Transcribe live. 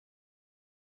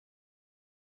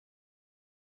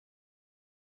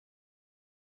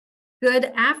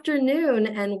Good afternoon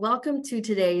and welcome to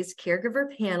today's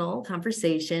caregiver panel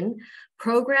conversation,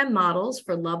 Program Models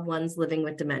for Loved Ones Living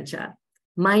with Dementia.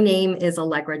 My name is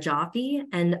Allegra Jaffe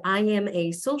and I am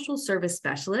a social service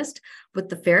specialist with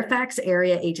the Fairfax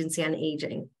Area Agency on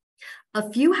Aging.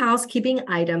 A few housekeeping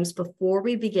items before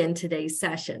we begin today's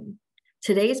session.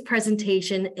 Today's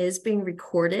presentation is being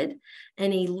recorded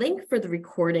and a link for the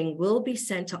recording will be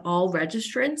sent to all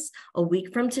registrants a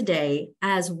week from today,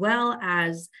 as well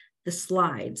as the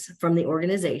slides from the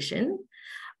organization.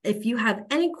 If you have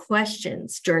any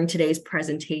questions during today's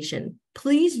presentation,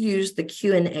 please use the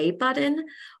Q&A button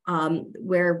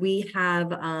where we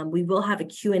will have a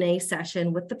Q&A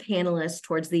session with the panelists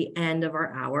towards the end of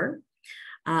our hour.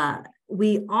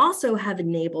 We also have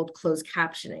enabled closed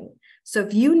captioning. So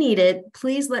if you need it,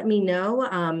 please let me know.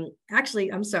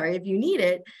 If you need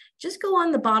it, just go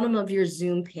on the bottom of your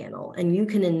Zoom panel and you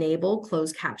can enable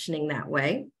closed captioning that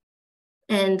way.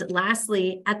 And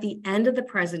lastly, at the end of the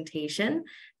presentation,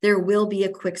 there will be a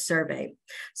quick survey.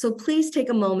 So please take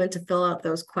a moment to fill out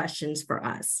those questions for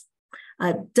us.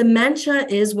 Dementia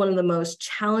is one of the most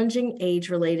challenging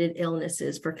age-related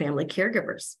illnesses for family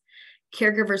caregivers.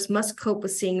 Caregivers must cope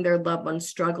with seeing their loved ones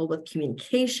struggle with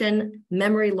communication,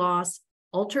 memory loss,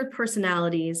 altered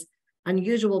personalities,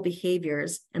 unusual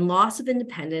behaviors, and loss of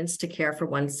independence to care for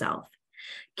oneself.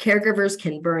 Caregivers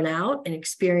can burn out and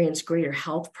experience greater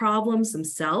health problems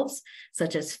themselves,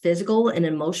 such as physical and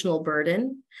emotional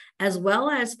burden, as well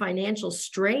as financial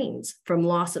strains from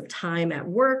loss of time at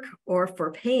work or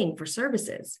for paying for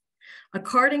services.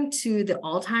 According to the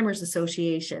Alzheimer's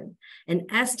Association, an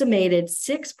estimated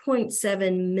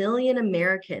 6.7 million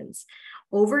Americans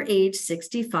over age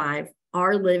 65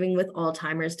 are living with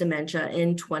Alzheimer's dementia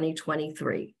in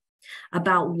 2023.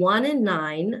 About 1 in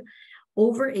 9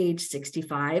 over age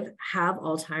 65 have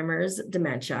Alzheimer's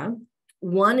dementia.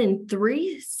 1 in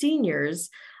 3 seniors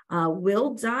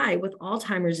will die with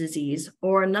Alzheimer's disease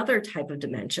or another type of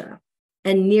dementia.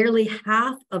 And nearly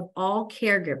half of all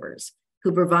caregivers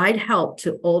who provide help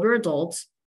to older adults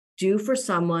do for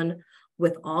someone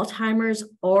with Alzheimer's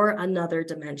or another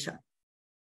dementia.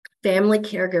 Family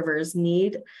caregivers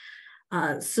need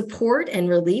support and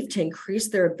relief to increase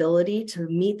their ability to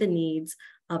meet the needs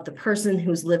of the person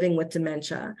who's living with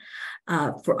dementia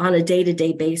on a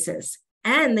day-to-day basis,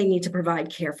 and they need to provide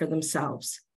care for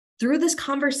themselves. Through this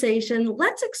conversation,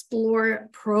 let's explore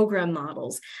program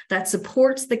models that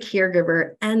supports the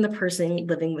caregiver and the person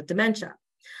living with dementia.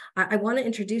 I want to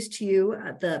introduce to you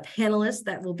the panelists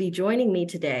that will be joining me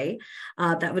today.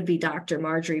 That would be Dr.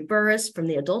 Marjorie Burris from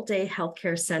the Adult Day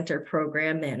Healthcare Center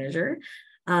Program Manager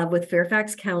with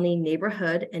Fairfax County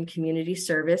Neighborhood and Community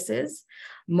Services.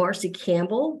 Marcie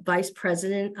Campbell, Vice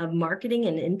President of Marketing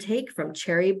and Intake from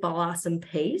Cherry Blossom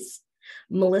Pace.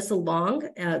 Melissa Long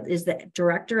is the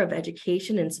Director of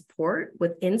Education and Support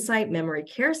with Insight Memory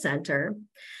Care Center.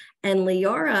 And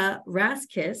Leora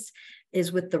Raskas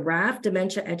is with the RAFT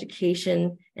Dementia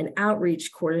Education and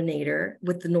Outreach Coordinator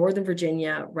with the Northern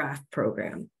Virginia RAFT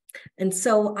program. And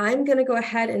so I'm going to go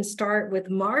ahead and start with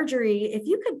Marjorie. If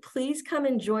you could please come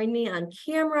and join me on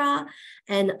camera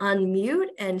and unmute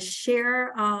and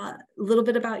share a little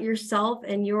bit about yourself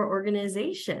and your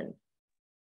organization.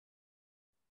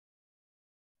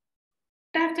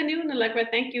 Good afternoon, Allegra.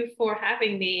 Thank you for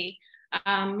having me.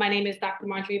 My name is Dr.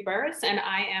 Marjorie Burris, and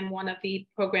I am one of the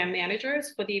program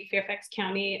managers for the Fairfax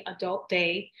County Adult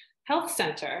Day Health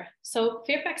Center. So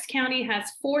Fairfax County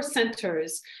has 4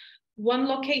 centers, one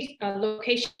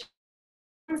location,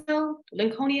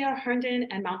 Lincolnia, Herndon,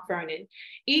 and Mount Vernon.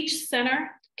 Each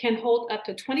center can hold up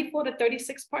to 24 to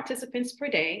 36 participants per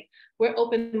day. We're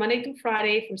open Monday through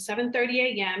Friday from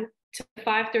 7:30 a.m. to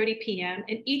 5:30 p.m.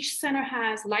 And each center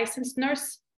has licensed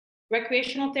nurse,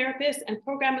 recreational therapists, and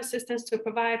program assistants to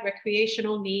provide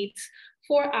recreational needs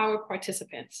for our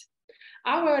participants.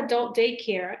 Our adult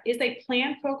daycare is a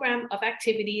planned program of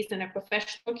activities in a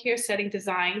professional care setting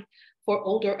designed for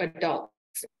older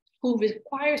adults who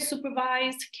require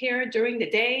supervised care during the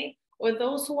day or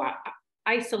those who are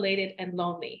isolated and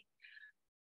lonely.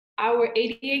 Our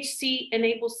ADHC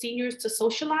enables seniors to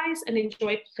socialize and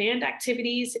enjoy planned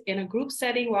activities in a group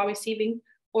setting while receiving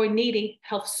or needing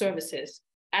health services.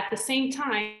 At the same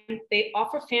time, they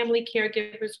offer family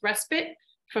caregivers respite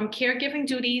from caregiving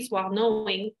duties while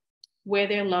knowing where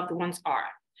their loved ones are.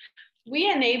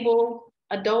 We enable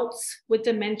adults with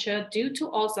dementia due to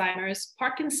Alzheimer's,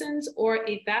 Parkinson's, or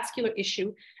a vascular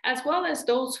issue, as well as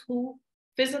those who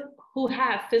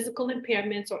have physical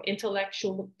impairments or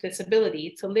intellectual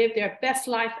disability to live their best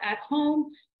life at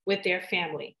home with their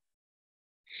family.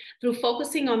 Through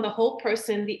focusing on the whole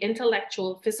person, the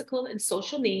intellectual, physical, and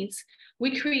social needs,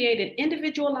 we create an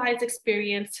individualized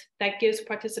experience that gives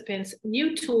participants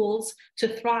new tools to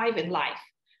thrive in life.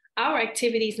 Our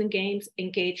activities and games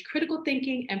engage critical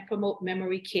thinking and promote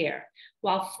memory care,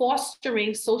 while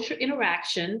fostering social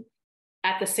interaction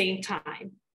at the same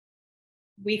time.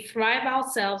 We thrive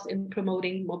ourselves in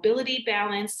promoting mobility,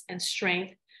 balance, and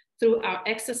strength through our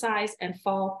exercise and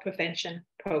fall prevention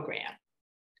program.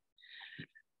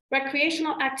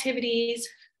 Recreational activities.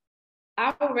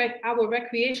 Our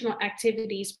recreational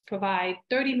activities provide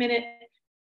 30-minute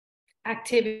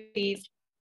activities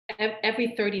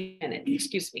every 30 minutes,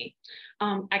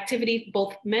 activity,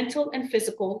 both mental and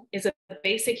physical, is a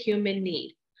basic human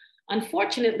need.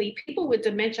 Unfortunately, people with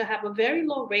dementia have a very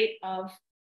low rate of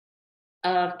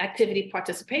activity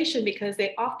participation because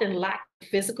they often lack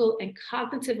physical and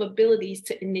cognitive abilities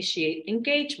to initiate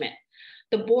engagement.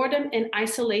 The boredom and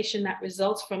isolation that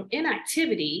results from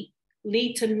inactivity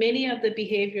lead to many of the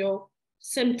behavioral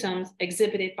symptoms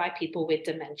exhibited by people with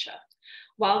dementia.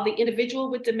 While the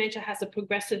individual with dementia has a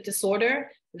progressive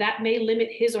disorder, that may limit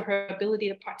his or her ability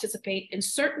to participate in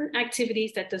certain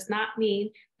activities. That does not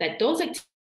mean that those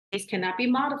activities cannot be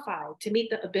modified to meet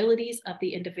the abilities of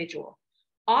the individual.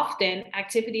 Often,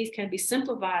 activities can be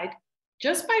simplified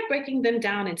just by breaking them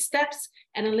down in steps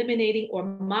and eliminating or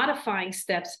modifying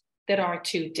steps that are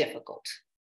too difficult.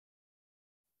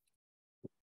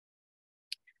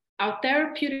 Our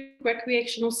therapeutic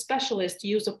recreational specialists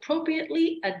use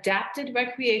appropriately adapted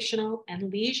recreational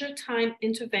and leisure time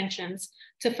interventions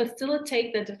to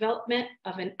facilitate the development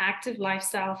of an active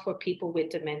lifestyle for people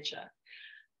with dementia.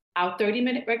 Our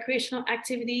 30-minute recreational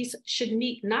activities should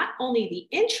meet not only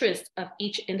the interest of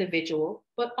each individual,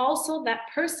 but also that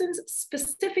person's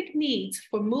specific needs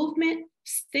for movement,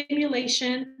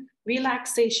 stimulation,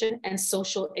 relaxation, and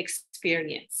social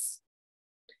experience.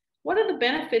 What are the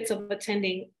benefits of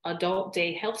attending Adult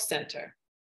Day Health Center?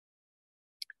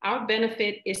 Our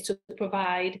benefit is to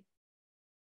provide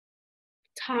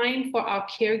time for our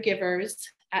caregivers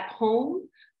at home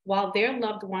while their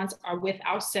loved ones are with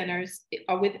our centers,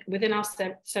 within our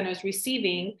centers,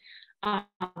 receiving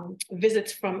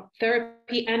visits from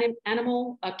therapy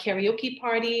animal, a karaoke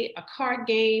party, a card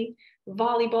game,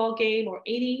 volleyball game, or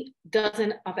any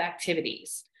dozen of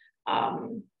activities.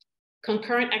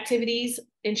 Concurrent activities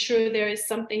ensure there is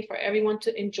something for everyone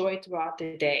to enjoy throughout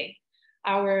the day.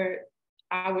 Our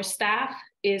staff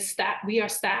we are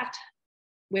staffed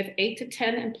with 8 to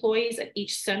 10 employees at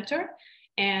each center,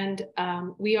 and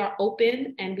we are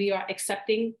open and we are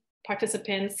accepting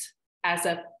participants as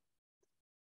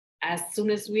soon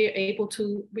as we are able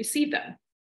to receive them.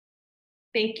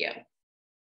 Thank you.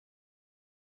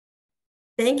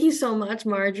 Thank you so much,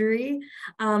 Marjorie.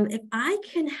 If I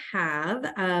can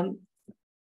have,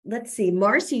 let's see,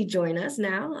 Marcie join us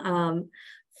now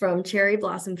from Cherry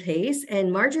Blossom Pace.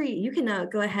 And Marjorie, you can now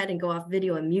go ahead and go off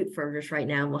video and mute for us right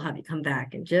now, and we'll have you come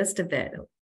back in just a bit.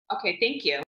 Okay, thank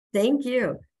you. Thank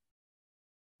you.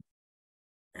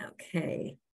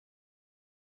 Okay.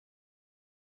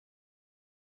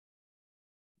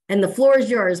 And the floor is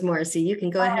yours, Marcie. You can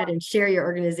go ahead and share your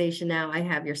organization now. I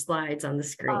have your slides on the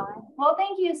screen. Well,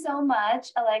 thank you so much,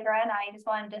 Allegra. And I just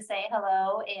wanted to say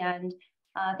hello and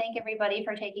thank everybody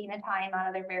for taking the time out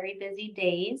of their very busy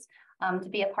days to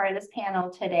be a part of this panel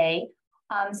today.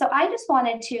 So I just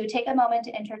wanted to take a moment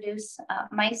to introduce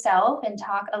myself and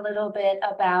talk a little bit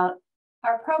about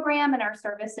our program and our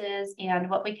services and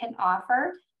what we can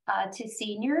offer to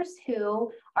seniors who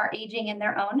are aging in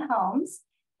their own homes.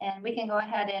 And we can go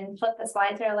ahead and flip the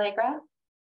slides there, Allegra.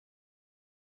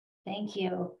 Thank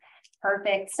you.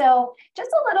 Perfect. So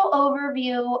just a little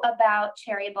overview about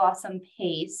Cherry Blossom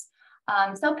PACE.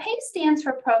 So PACE stands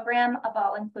for Program of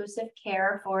All-Inclusive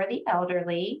Care for the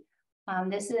Elderly.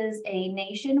 This is a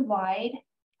nationwide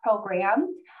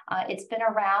program. It's been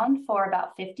around for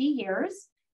about 50 years.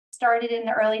 Started in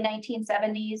the early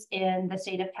 1970s in the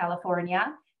state of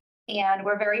California. And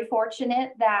we're very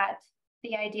fortunate that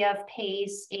the idea of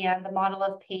PACE and the model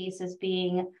of PACE is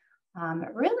being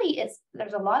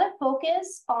there's a lot of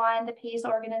focus on the PACE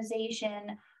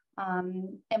organization.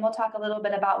 And we'll talk a little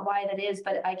bit about why that is,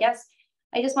 but I guess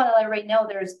I just want to let everybody know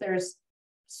there's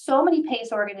so many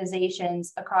PACE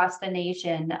organizations across the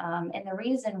nation. And the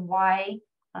reason why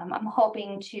I'm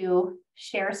hoping to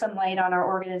share some light on our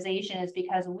organization is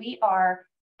because we are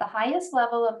the highest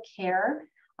level of care.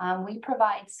 We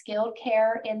provide skilled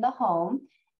care in the home.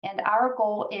 And our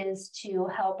goal is to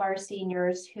help our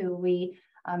seniors who we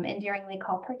endearingly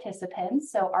call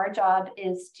participants. So our job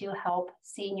is to help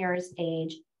seniors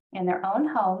age in their own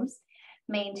homes,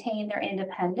 maintain their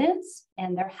independence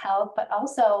and their health, but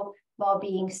also while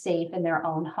being safe in their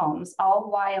own homes, all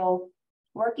while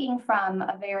working from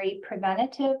a very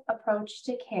preventative approach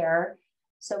to care.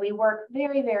 So we work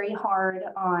very, very hard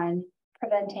on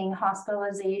preventing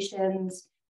hospitalizations,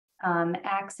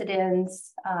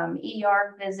 accidents,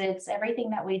 ER visits.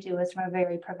 Everything that we do is from a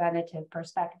very preventative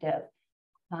perspective.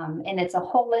 And it's a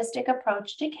holistic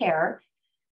approach to care,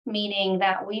 meaning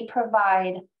that we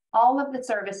provide all of the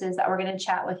services that we're going to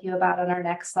chat with you about on our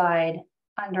next slide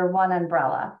under one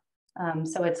umbrella.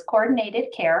 So it's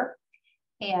coordinated care.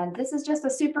 And this is just a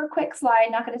super quick slide,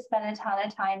 not going to spend a ton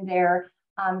of time there.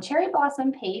 Cherry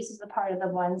Blossom PACE is a part of the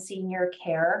One Senior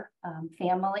Care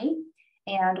family.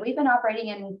 And we've been operating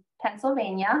in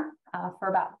Pennsylvania for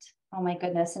about, oh my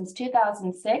goodness, since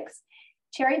 2006.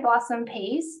 Cherry Blossom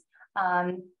PACE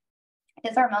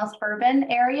is our most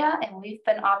urban area, and we've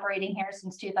been operating here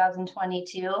since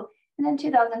 2022. And in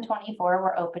 2024,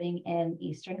 we're opening in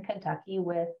Eastern Kentucky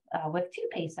with 2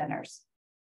 PACE centers.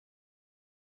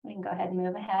 We can go ahead and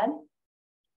move ahead.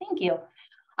 Thank you.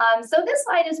 So this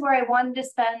slide is where I wanted to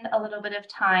spend a little bit of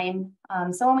time.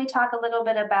 So when we talk a little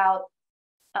bit about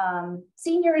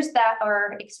seniors that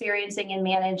are experiencing and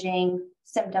managing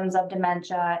symptoms of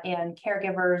dementia, and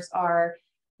caregivers are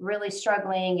really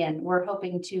struggling, and we're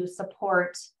hoping to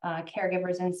support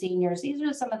caregivers and seniors. These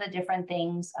are some of the different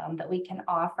things that we can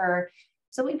offer.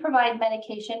 So we provide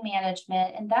medication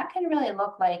management, and that can really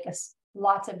look like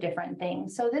lots of different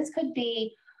things. So this could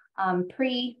be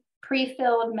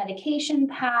pre-filled medication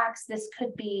packs. This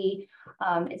could be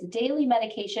it's daily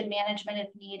medication management if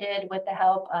needed, with the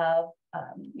help of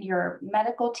your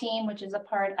medical team, which is a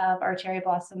part of our Cherry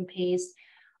Blossom PACE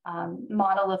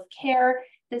model of care.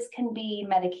 This can be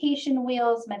medication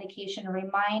wheels, medication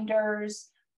reminders,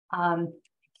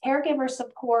 caregiver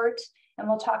support, and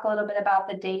we'll talk a little bit about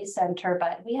the day center,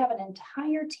 but we have an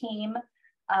entire team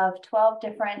of 12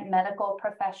 different medical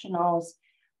professionals,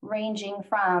 ranging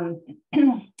from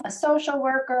a social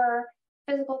worker,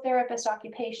 physical therapist,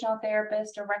 occupational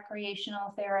therapist, a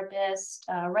recreational therapist,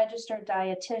 a registered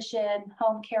dietitian,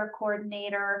 home care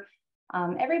coordinator.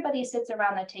 Everybody sits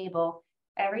around the table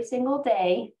every single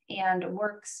day and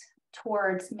works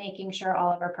towards making sure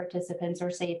all of our participants are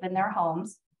safe in their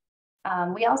homes.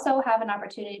 We also have an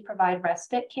opportunity to provide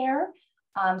respite care.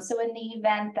 So in the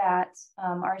event that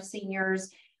our seniors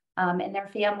and their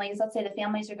families, let's say the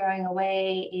families are going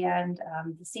away and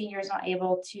the senior is not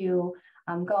able to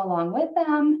go along with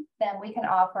them, then we can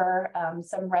offer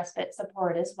some respite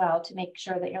support as well to make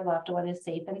sure that your loved one is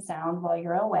safe and sound while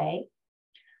you're away.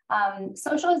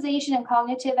 Socialization and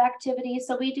cognitive activities.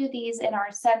 So we do these in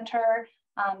our center,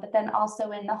 but then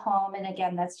also in the home. And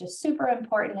again, that's just super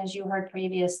important, as you heard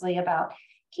previously, about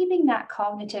keeping that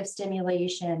cognitive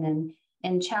stimulation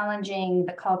and challenging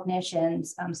the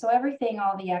cognitions. So everything,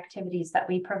 all the activities that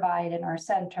we provide in our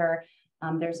center,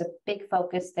 there's a big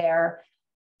focus there.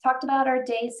 Talked about our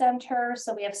day center.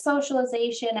 So we have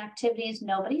socialization activities.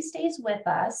 Nobody stays with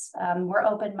us. We're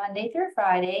open Monday through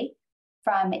Friday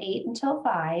from 8 until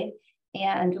 5.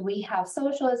 And we have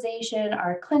socialization.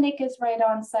 Our clinic is right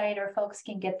on site. Our folks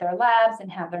can get their labs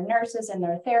and have their nurses and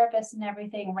their therapists and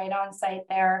everything right on site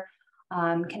there.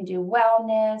 Can do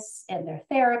wellness and their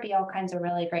therapy, all kinds of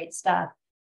really great stuff.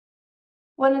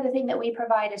 One other thing that we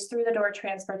provide is through the door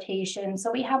transportation.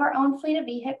 So we have our own fleet of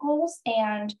vehicles,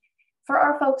 and for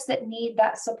our folks that need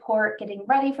that support getting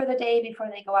ready for the day before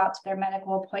they go out to their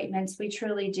medical appointments, we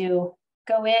truly do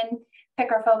go in,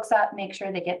 pick our folks up, make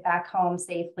sure they get back home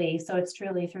safely. So it's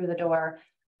truly through the door.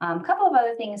 A couple of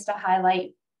other things to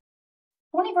highlight: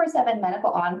 24/7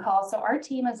 medical on-call. So our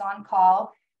team is on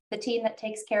call. The team that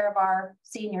takes care of our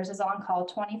seniors is on call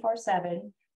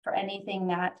 24/7 for anything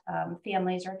that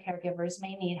families or caregivers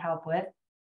may need help with.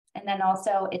 And then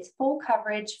also it's full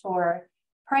coverage for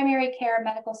primary care,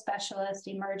 medical specialist,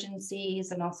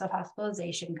 emergencies, and also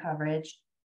hospitalization coverage.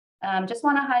 Just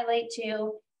want to highlight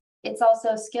too, it's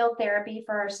also skilled therapy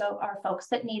for our folks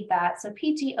that need that. So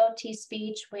PT, OT,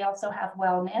 speech. We also have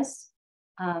wellness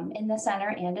in the center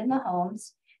and in the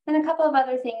homes. And a couple of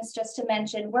other things just to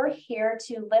mention: we're here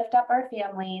to lift up our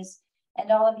families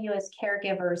and all of you as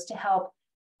caregivers to help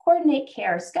coordinate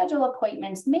care, schedule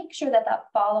appointments, make sure that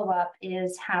that follow-up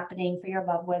is happening for your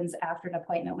loved ones after an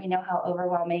appointment. We know how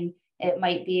overwhelming it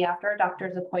might be after a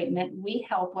doctor's appointment. We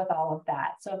help with all of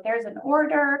that. So if there's an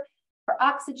order for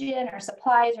oxygen or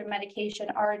supplies or medication,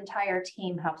 our entire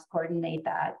team helps coordinate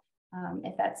that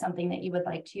if that's something that you would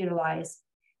like to utilize.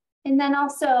 And then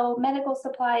also medical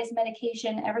supplies,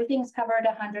 medication, everything's covered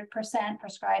 100%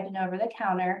 prescribed and over the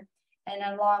counter, and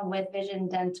along with vision,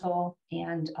 dental,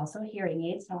 and also hearing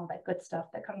aids and all that good stuff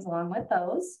that comes along with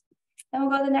those. Then we'll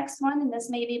go to the next one, and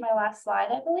this may be my last slide,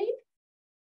 I believe.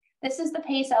 This is the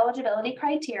PACE eligibility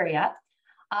criteria.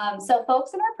 So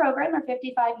folks in our program are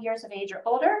 55 years of age or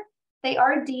older. They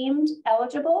are deemed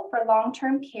eligible for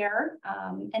long-term care,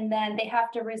 and then they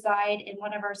have to reside in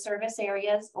one of our service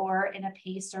areas or in a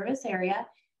PACE service area.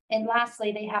 And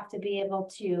lastly, they have to be able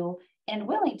to and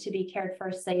willing to be cared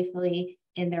for safely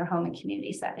in their home and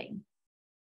community setting.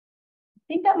 I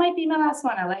think that might be my last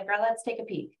one, Allegra. Let's take a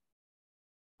peek.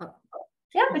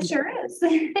 Yeah, it sure is.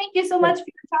 Thank you so much for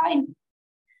your time.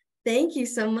 Thank you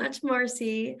so much,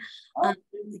 Marcie.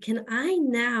 Can I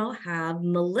now have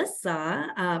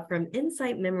Melissa from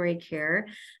Insight Memory Care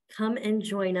come and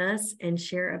join us and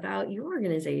share about your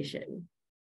organization?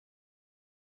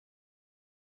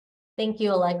 Thank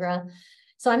you, Allegra.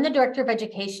 So I'm the Director of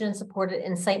Education and Support at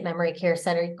Insight Memory Care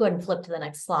Center. Go ahead and flip to the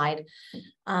next slide.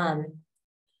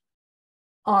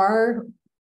 Our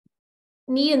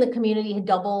need in the community had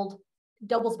doubles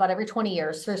about every 20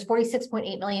 years. So there's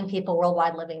 46.8 million people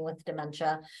worldwide living with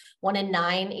dementia. 1 in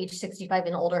 9 age 65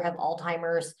 and older have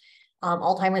Alzheimer's.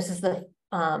 Alzheimer's is the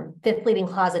fifth leading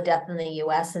cause of death in the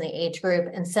US in the age group,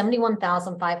 and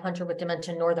 71,500 with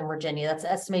dementia in Northern Virginia. That's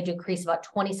estimated to increase about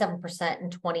 27% in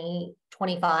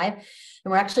 2025. And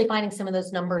we're actually finding some of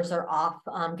those numbers are off.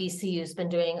 VCU's been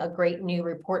doing a great new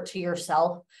report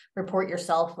yourself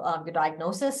your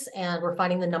diagnosis, and we're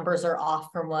finding the numbers are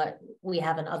off from what we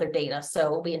have in other data. So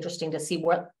it'll be interesting to see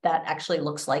what that actually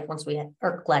looks like once we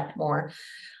collect more.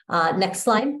 Next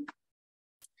slide.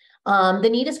 The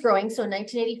need is growing. So in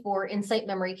 1984, Insight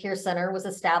Memory Care Center was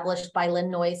established by Lynn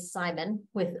Noyes Simon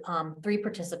with 3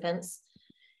 participants.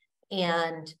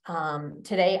 And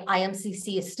today,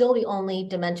 IMCC is still the only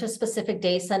dementia-specific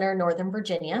day center in Northern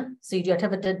Virginia. So you do have to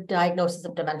have a diagnosis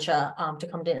of dementia to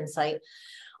come to Insight.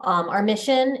 Our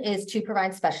mission is to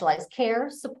provide specialized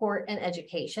care, support, and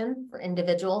education for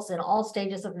individuals in all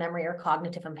stages of memory or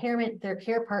cognitive impairment, their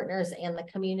care partners, and the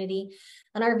community.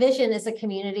 And our vision is a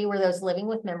community where those living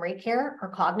with memory care or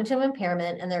cognitive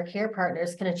impairment and their care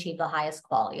partners can achieve the highest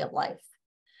quality of life.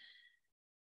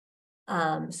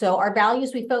 So our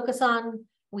values we focus on,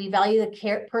 we value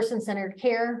the person-centered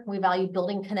care, we value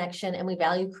building connection, and we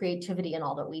value creativity in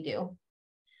all that we do.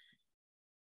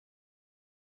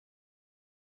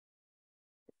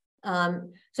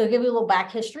 So to give you a little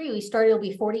back history, it'll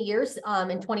be 40 years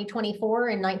in 2024.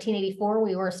 In 1984,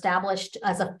 we were established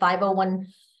as a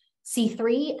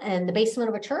 501c3 in the basement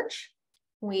of a church.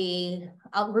 We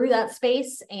outgrew that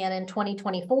space, and in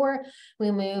 2024,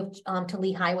 we moved to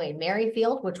Lee Highway in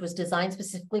Maryfield, which was designed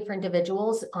specifically for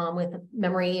individuals with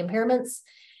memory impairments.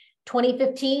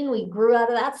 2015, we grew out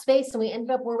of that space, and we ended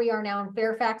up where we are now in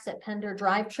Fairfax at Pender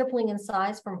Drive, tripling in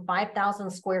size from 5,000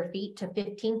 square feet to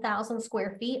 15,000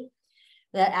 square feet.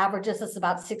 That averages us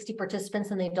about 60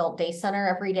 participants in the adult day center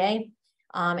every day.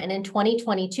 And in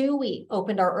 2022, we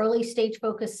opened our early stage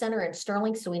focus center in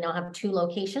Sterling, so we now have 2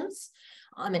 locations.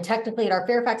 And technically at our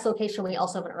Fairfax location, we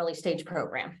also have an early stage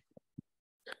program.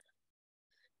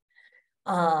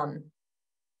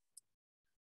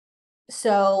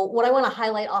 So what I want to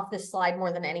highlight off this slide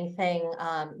more than anything,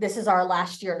 this is our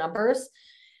last year numbers.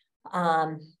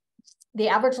 The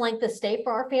average length of stay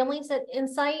for our families at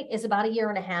Insight is about 1.5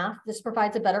 years. This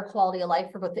provides a better quality of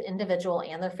life for both the individual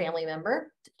and their family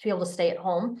member to be able to stay at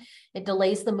home. It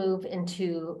delays the move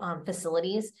into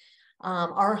facilities.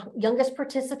 Our youngest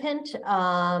participant,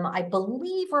 I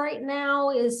believe right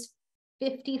now is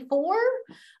 54.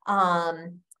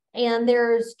 And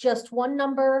there's just one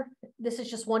number. This is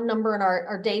just one number in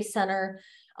our day center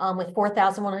with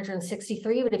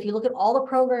 4,163. But if you look at all the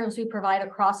programs we provide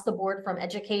across the board, from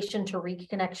education to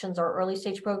reconnections, our early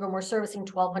stage program, we're servicing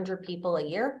 1,200 people a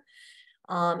year.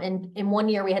 And in 1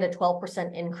 year, we had a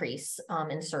 12% increase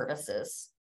in services.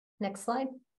 Next slide.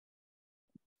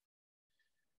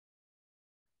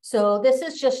 So this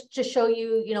is just to show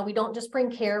you, we don't just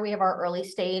bring care. We have our early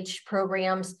stage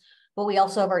programs, but we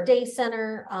also have our day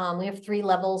center. We have 3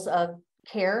 levels of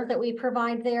care that we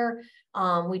provide there.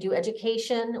 We do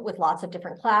education with lots of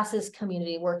different classes,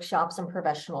 community workshops, and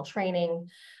professional training.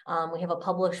 We have a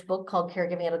published book called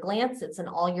Caregiving at a Glance. It's in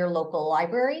all your local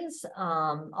libraries,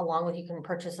 along with, you can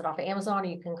purchase it off of Amazon, or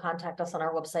you can contact us on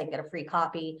our website and get a free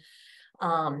copy.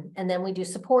 And then we do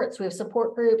supports. We have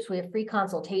support groups. We have free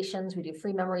consultations. We do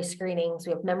free memory screenings.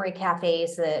 We have memory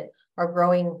cafes that are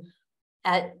growing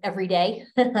every day.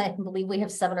 I believe we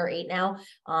have 7 or 8 now.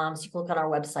 So you can look on our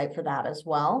website for that as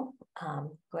well.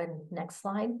 Go ahead, next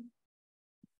slide.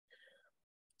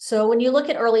 So when you look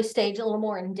at early stage a little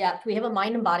more in depth, we have a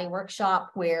mind and body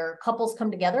workshop where couples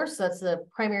come together. So that's the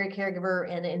primary caregiver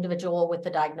and an individual with the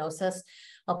diagnosis.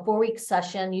 A 4-week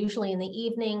session, usually in the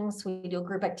evenings. We do a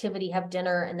group activity, have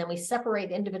dinner, and then we separate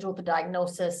the individual with the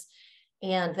diagnosis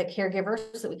and the caregiver,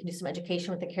 so that we can do some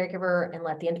education with the caregiver and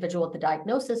let the individual with the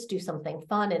diagnosis do something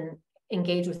fun and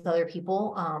engage with other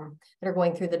people that are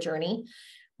going through the journey.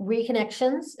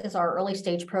 Reconnections is our early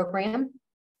stage program.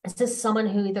 This is someone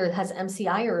who either has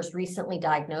MCI or is recently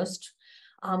diagnosed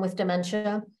with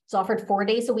dementia. It's offered 4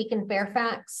 days a week in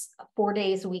Fairfax, 4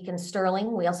 days a week in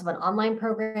Sterling. We also have an online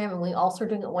program, and we also are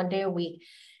doing it 1 day a week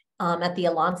at the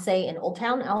Alance in Old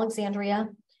Town, Alexandria.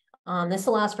 This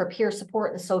allows for peer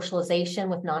support and socialization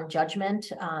with non-judgment.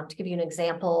 To give you an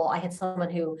example, I had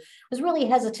someone who was really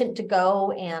hesitant to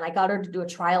go, and I got her to do a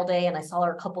trial day, and I saw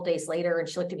her a couple days later, and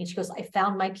she looked at me and she goes, "I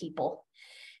found my people."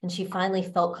 And she finally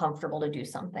felt comfortable to do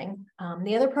something.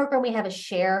 The other program we have is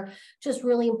Share, which is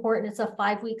really important. It's a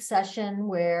 5-week session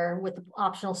where, with the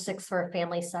optional 6 for a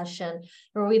family session,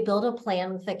 where we build a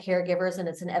plan with the caregivers, and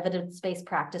it's an evidence-based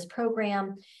practice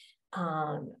program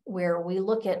where we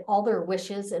look at all their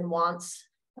wishes and wants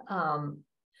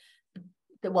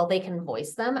that they can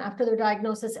voice them after their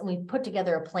diagnosis, and we put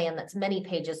together a plan that's many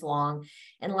pages long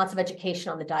and lots of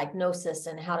education on the diagnosis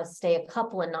and how to stay a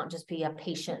couple and not just be a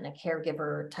patient and a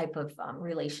caregiver type of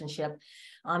relationship.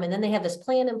 And then they have this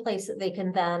plan in place that they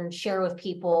can then share with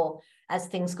people as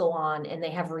things go on, and they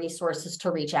have resources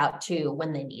to reach out to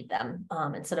when they need them.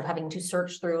 Instead of having to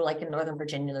search through, like in Northern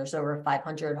Virginia, there's over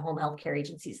 500 home health care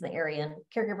agencies in the area, and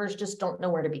caregivers just don't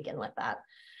know where to begin with that.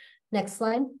 Next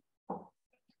slide.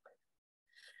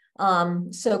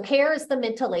 So care is the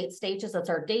mid to late stages. That's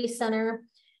our day center.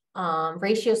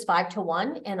 Ratio is 5 to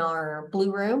 1 in our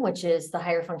blue room, which is the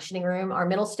higher functioning room. Our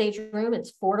middle stage room,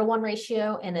 it's 4 to 1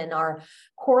 ratio. And in our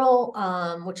coral,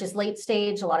 which is late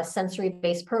stage, a lot of sensory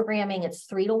based programming, it's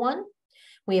 3 to 1.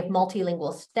 We have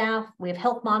multilingual staff. We have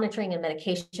health monitoring and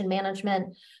medication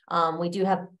management. We do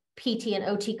have PT and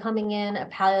OT coming in, a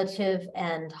palliative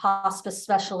and hospice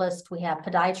specialist. We have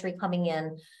podiatry coming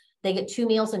in. They get 2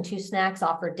 meals and 2 snacks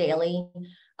offered daily.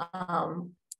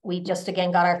 We just,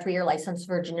 again, got our 3-year license,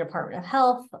 Virginia Department of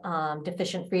Health,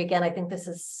 deficient free. Again, I think this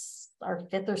is our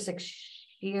 5th or 6th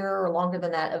year or longer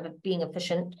than that of being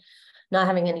efficient, not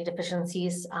having any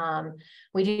deficiencies.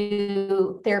 We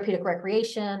do therapeutic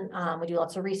recreation. We do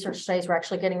lots of research studies. We're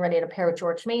actually getting ready to pair with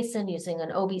George Mason using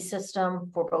an OB system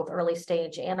for both early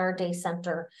stage and our day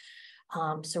center.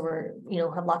 So we're,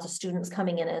 have lots of students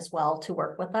coming in as well to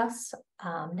work with us.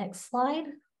 Next slide.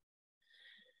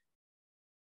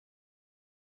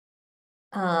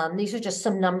 These are just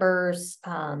some numbers.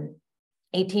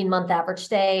 18-month average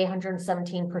stay,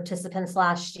 117 participants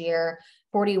last year,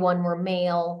 41 were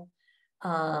male.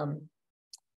 Our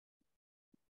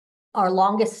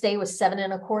longest stay was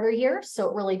 7.25 years. So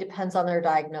it really depends on their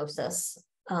diagnosis.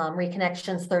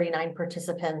 Reconnections, 39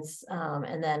 participants,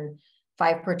 and then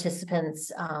 5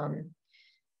 participants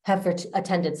have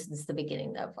attended since the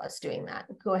beginning of us doing that.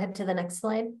 Go ahead to the next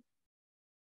slide.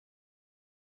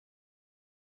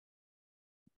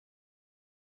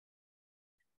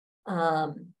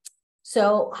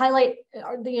 So highlight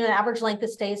the average length of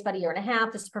stay is about 1.5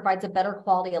 years. This provides a better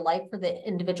quality of life for the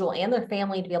individual and their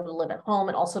family to be able to live at home.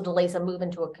 It also delays a move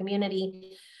into a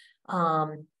community.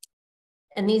 And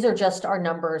these are just our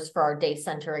numbers for our day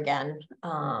center again.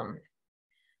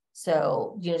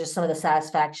 So, just some of the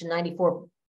satisfaction, 94%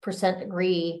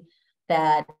 agree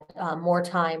that more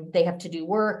time they have to do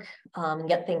work and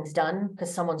get things done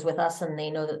because someone's with us and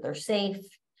they know that they're safe.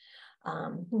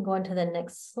 Go on to the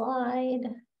next slide.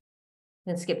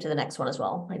 And skip to the next one as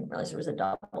well. I didn't realize there was a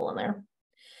double in there.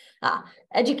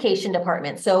 Education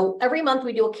department. So every month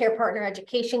we do a care partner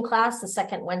education class, the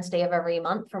second Wednesday of every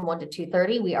month from 1 to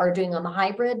 2:30. We are doing them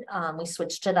hybrid. We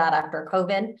switched to that after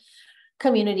COVID.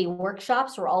 Community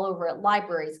workshops. We're all over at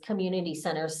libraries, community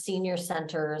centers, senior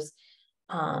centers.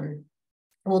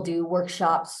 We'll do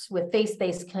workshops with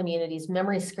faith-based communities,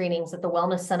 memory screenings at the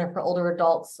Wellness Center for Older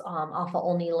Adults off of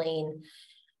Olney Lane.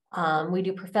 We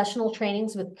do professional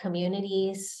trainings with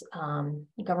communities,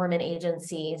 government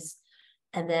agencies.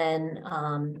 And then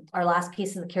our last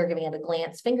piece of the Caregiving at a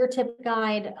Glance fingertip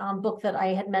guide book that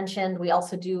I had mentioned. We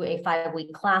also do a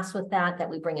 5-week class with that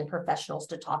we bring in professionals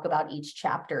to talk about each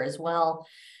chapter as well.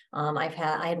 I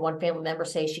had one family member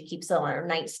say she keeps it on her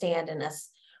nightstand, and as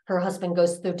her husband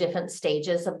goes through different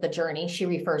stages of the journey, she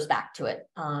refers back to it.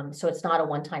 So it's not a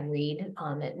one-time read.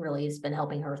 It really has been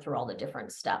helping her through all the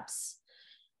different steps.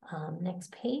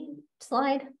 Next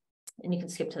slide. And you can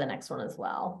skip to the next one as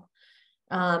well.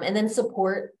 And then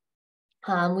support.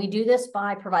 We do this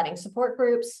by providing support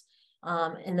groups.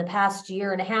 In the past 1.5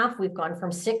 years, we've gone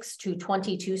from 6 to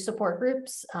 22 support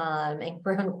groups and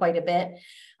grown quite a bit.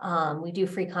 We do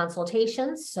free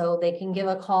consultations, so they can give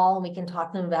a call and we can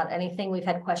talk to them about anything we've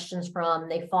had questions from.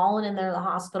 They've fallen in there in the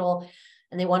hospital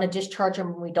and they want to discharge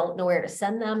them. We don't know where to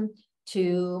send them,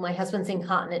 to my husband's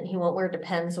incontinent, he won't wear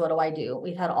Depends, what do I do?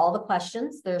 We've had all the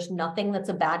questions. There's nothing that's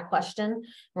a bad question.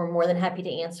 We're more than happy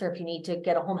to answer. If you need to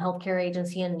get a home health care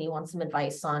agency in and you want some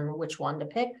advice on which one to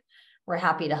pick, we're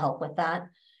happy to help with that.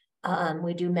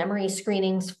 We do memory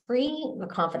screenings free,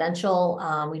 confidential.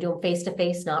 We do them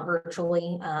face-to-face, not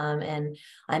virtually. And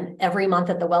I'm every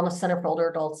month at the Wellness Center for Older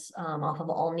Adults off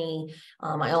of Olney.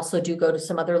 I also do go to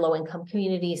some other low-income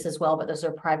communities as well, but those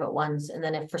are private ones. And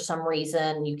then if for some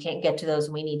reason you can't get to those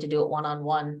and we need to do it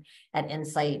one-on-one at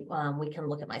Insight, we can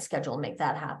look at my schedule and make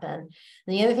that happen.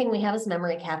 And the other thing we have is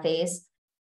memory cafes.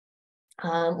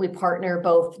 We partner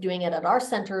both doing it at our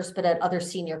centers, but at other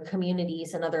senior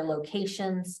communities and other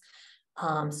locations.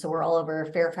 So we're all over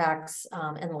Fairfax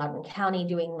and Loudoun County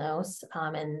doing those.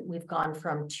 And we've gone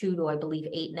from 2 to, I believe,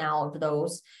 8 now of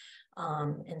those.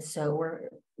 And so we're,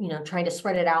 trying to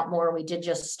spread it out more. We did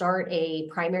just start a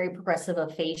primary progressive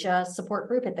aphasia support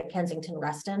group at the Kensington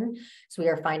Reston. So we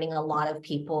are finding a lot of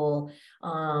people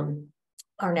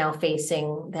are now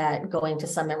facing that going to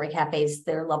some memory cafes,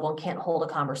 their loved one can't hold a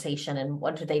conversation, and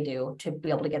what do they do to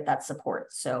be able to get that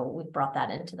support? So we've brought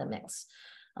that into the mix.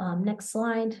 Next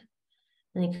slide.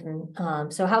 And you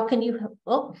can, so how can you,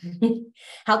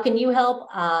 how can you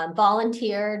help?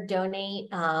 Volunteer, donate,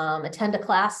 attend a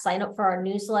class, sign up for our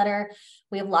newsletter.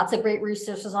 We have lots of great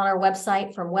resources on our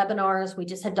website, from webinars. We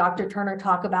just had Dr. Turner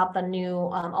talk about the new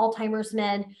Alzheimer's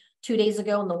med 2 days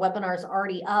ago, and the webinar is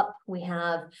already up. We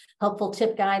have helpful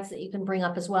tip guides that you can bring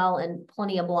up as well, and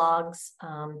plenty of blogs.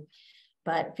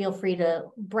 But feel free to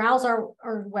browse our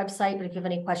website. But if you have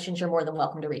any questions, you're more than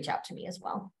welcome to reach out to me as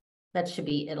well. That should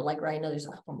be it, Allegra. I know there's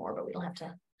a couple more, but we don't have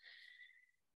to.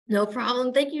 No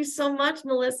problem. Thank you so much,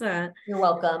 Melissa. You're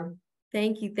welcome.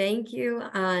 Thank you. Thank you.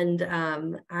 And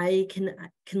can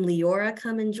Leora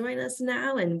come and join us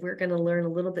now? And we're going to learn a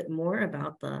little bit more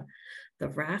about the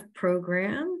RAFT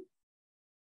program.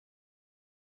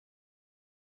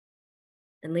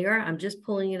 And Leora, I'm just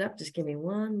pulling it up. Just give me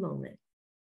one moment.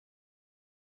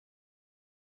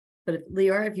 But if,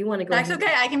 Leora, if you want to go. That's ahead.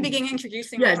 Okay. I can begin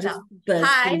introducing myself.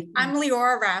 Hi, I'm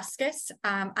Leora Raskas.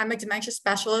 I'm a dementia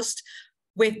specialist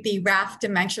with the RAFT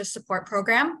Dementia Support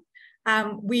Program.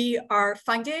 We are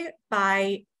funded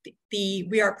by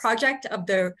we are a project of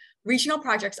the Regional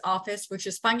Projects Office, which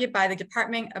is funded by the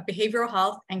Department of Behavioral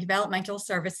Health and Developmental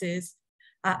Services,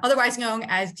 otherwise known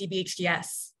as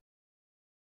DBHDS.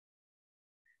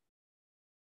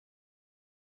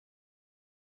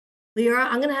 Leora,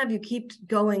 I'm going to have you keep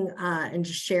going and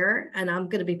just share, and I'm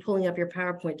going to be pulling up your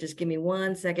PowerPoint. Just give me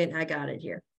 1 second. I got it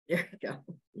here. There we go.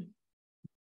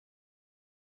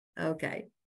 Okay.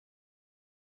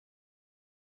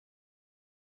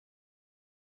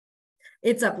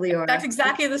 It's up, Leora. That's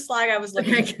exactly the slide I was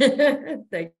looking at.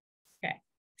 Thank you. Okay.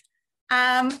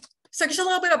 So just a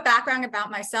little bit of background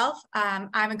about myself.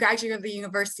 I'm a graduate of the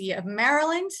University of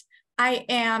Maryland. I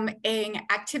am an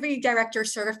activity director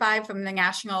certified from the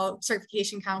National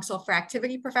Certification Council for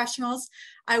Activity Professionals.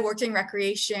 I worked in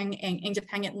recreation and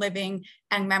independent living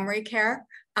and memory care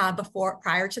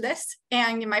prior to this.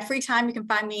 And in my free time, you can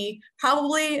find me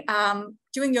probably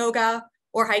doing yoga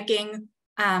or hiking.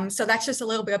 So that's just a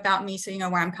little bit about me, so you know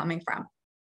where I'm coming from.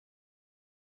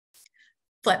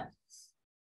 Flip.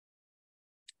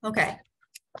 Okay.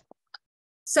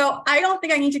 So I don't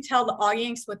think I need to tell the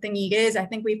audience what the need is. I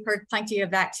think we've heard plenty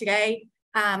of that today.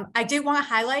 I did want to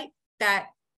highlight that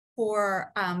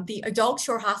for the adults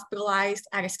who are hospitalized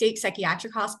at a state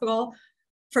psychiatric hospital,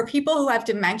 for people who have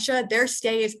dementia, their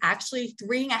stay is actually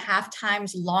 3.5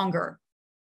 times longer.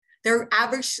 Their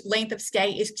average length of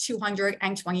stay is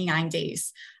 229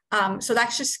 days. So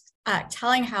that's just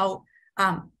telling how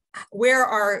where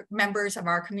are members of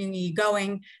our community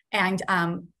going, and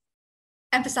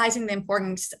emphasizing the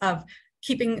importance of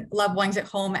keeping loved ones at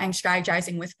home and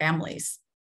strategizing with families.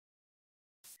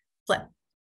 Flip.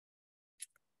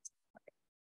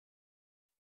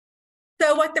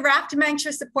 So what the RAFT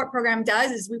Dementia Support Program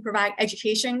does is we provide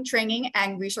education, training,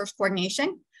 and resource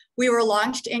coordination. We were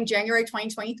launched in January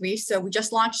 2023, so we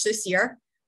just launched this year.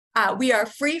 We are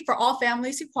free for all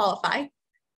families who qualify,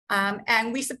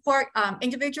 and we support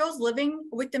individuals living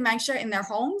with dementia in their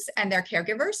homes and their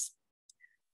caregivers.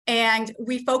 And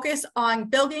we focus on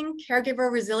building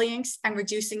caregiver resilience and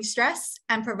reducing stress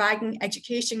and providing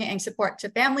education and support to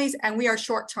families, and we are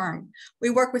short-term.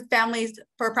 We work with families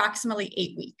for approximately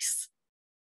 8 weeks.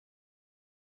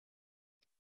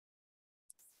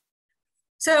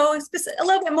 So a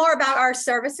little bit more about our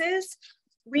services.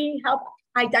 We help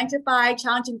identify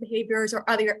challenging behaviors or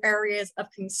other areas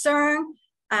of concern.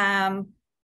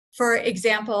 For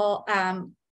example,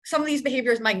 some of these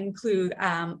behaviors might include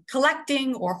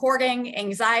collecting or hoarding,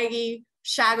 anxiety,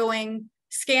 shadowing,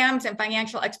 scams and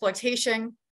financial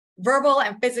exploitation, verbal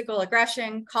and physical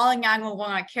aggression, calling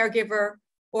 911 on a caregiver,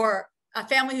 or a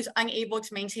family who's unable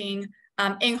to maintain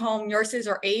in-home nurses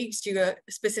or aides due to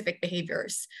specific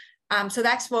behaviors. So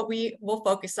that's what we will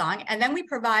focus on. And then we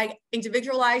provide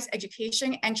individualized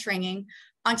education and training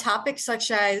on topics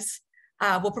such as,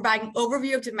 we'll provide an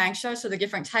overview of dementia, so the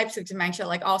different types of dementia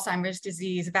like Alzheimer's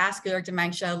disease, vascular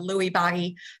dementia, Lewy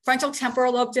body, frontal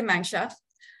temporal lobe dementia.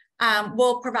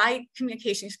 We'll provide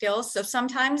communication skills. So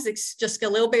sometimes it's just a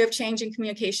little bit of change in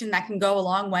communication that can go a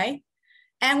long way.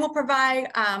 And we'll provide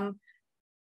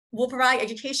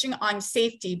education on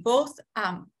safety, both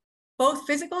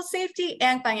physical safety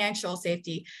and financial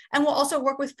safety. And we'll also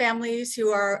work with families who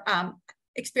are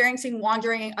experiencing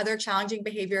wandering and other challenging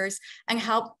behaviors and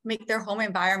help make their home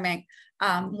environment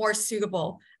more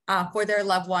suitable for their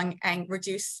loved one and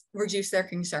reduce their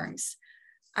concerns.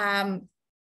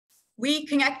 We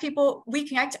connect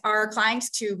our clients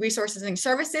to resources and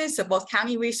services, so both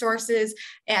county resources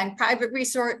and private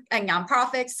resource and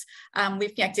nonprofits.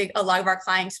 We've connected a lot of our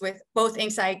clients with both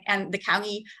Insight and the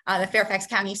county, the Fairfax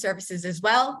County services as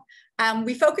well.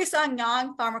 We focus on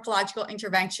non-pharmacological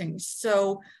interventions.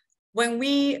 So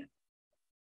the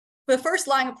first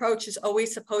line approach is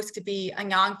always supposed to be a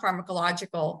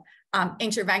non-pharmacological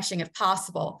intervention if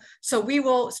possible. So we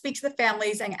will speak to the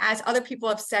families, and as other people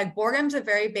have said, boredom's a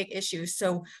very big issue.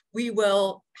 So we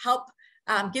will help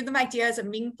give them ideas of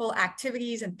meaningful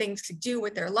activities and things to do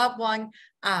with their loved one.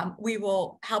 We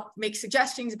will help make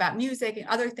suggestions about music and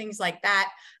other things like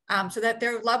that, so that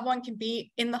their loved one can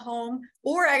be in the home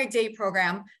or at a day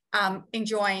program,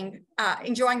 enjoying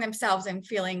themselves and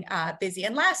feeling busy.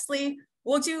 And lastly,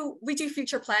 we do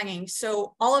future planning.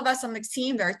 So all of us on the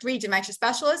team, there are 3 dementia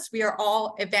specialists. We are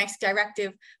all advanced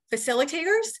directive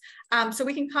facilitators. So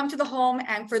we can come to the home,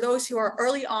 and for those who are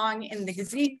early on in the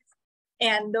disease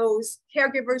and those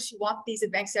caregivers who want these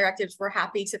advanced directives, we're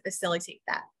happy to facilitate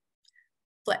that.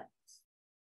 Flip.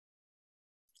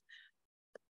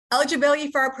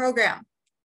 Eligibility for our program.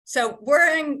 So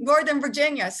we're in Northern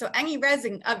Virginia. So any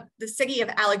resident of the city of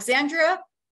Alexandria,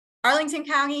 Arlington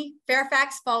County,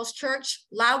 Fairfax, Falls Church,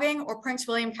 Loudoun, or Prince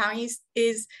William counties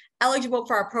is eligible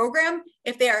for our program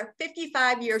if they are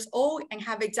 55 years old and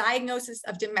have a diagnosis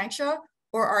of dementia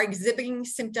or are exhibiting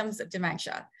symptoms of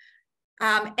dementia.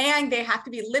 And they have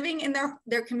to be living in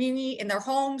their community, in their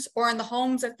homes, or in the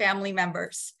homes of family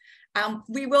members.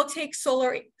 We will take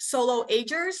solo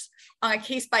agers on a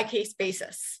case-by-case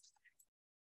basis.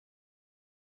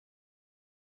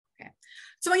 Okay.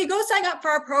 So when you go sign up for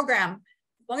our program,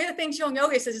 one of the things you'll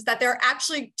notice is that there are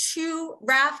actually 2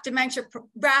 RAFT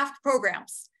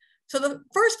programs. So the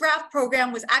first RAFT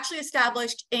program was actually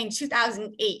established in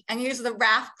 2008, and it is the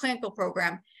RAFT clinical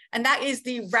program. And that is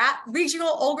the Regional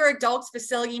Older Adults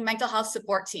Facility Mental Health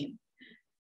Support Team.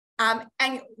 And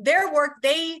they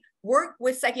work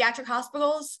with psychiatric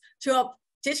hospitals to help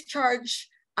discharge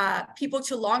people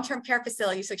to long-term care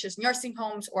facilities such as nursing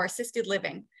homes or assisted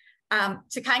living.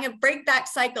 To kind of break that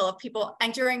cycle of people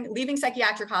leaving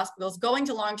psychiatric hospitals, going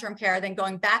to long-term care, then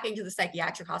going back into the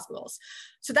psychiatric hospitals.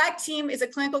 So that team is a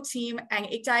clinical team, and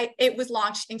it was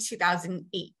launched in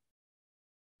 2008.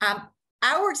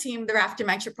 Our team, the RAFT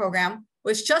Dementia Program,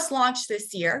 was just launched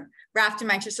this year, RAFT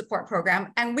Dementia Support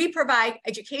Program, and we provide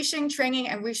education, training,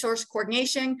 and resource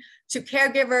coordination to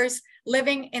caregivers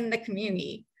living in the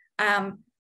community.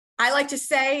 I like to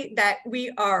say that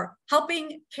we are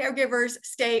helping caregivers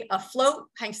stay afloat,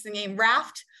 hence the name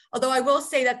RAFT. Although I will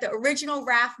say that the original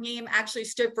RAFT name actually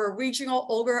stood for Regional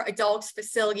Older Adults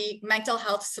Facility Mental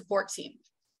Health Support Team.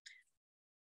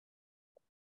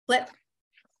 Flip.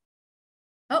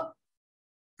 Oh,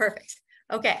 perfect.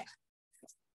 Okay.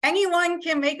 Anyone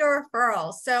can make a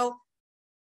referral. So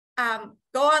go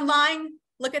online,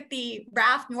 look at the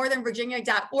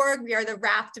raftnorthernvirginia.org. We are the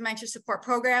RAFT Dementia Support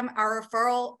Program. Our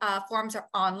referral forms are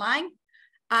online,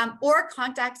 or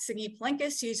contact Sydney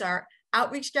Palinkas, who's our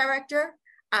outreach director.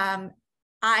 I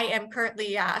am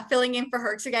currently filling in for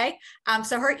her today.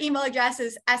 So her email address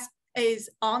is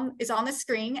on the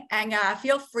screen, and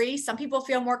feel free. Some people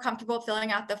feel more comfortable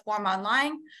filling out the form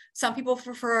online. Some people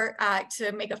prefer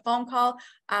to make a phone call,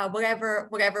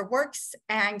 whatever works.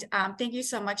 And thank you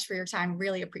so much for your time.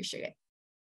 Really appreciate it.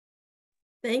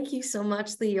 Thank you so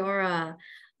much, Leora.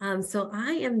 So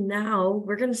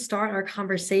we're going to start our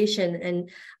conversation,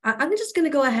 and I'm just going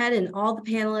to go ahead, and all the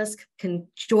panelists can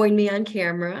join me on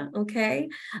camera, okay?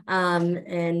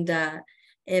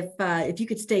 If you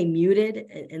could stay muted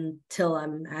until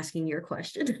I'm asking your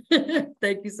question.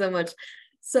 Thank you so much.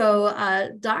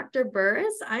 So Dr.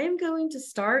 Burris, I am going to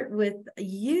start with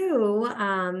you.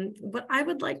 What I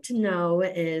would like to know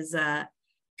is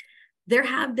there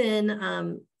have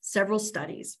been several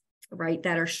studies, right,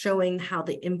 that are showing how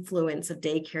the influence of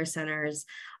daycare centers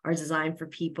are designed for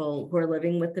people who are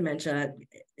living with dementia.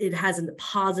 It has a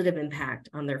positive impact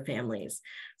on their families.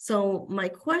 So my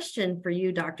question for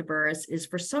you, Dr. Burris, is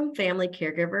for some family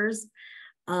caregivers,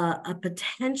 a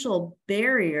potential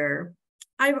barrier.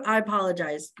 I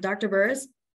apologize, Dr. Burris,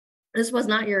 this was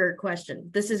not your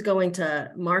question. This is going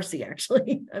to Marcie,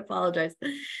 actually. I apologize.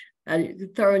 I'm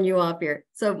throwing you off here.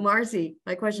 So Marcie,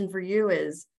 my question for you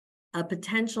is, a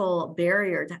potential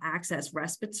barrier to access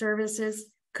respite services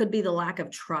could be the lack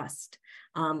of trust,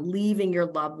 leaving your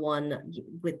loved one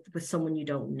with someone you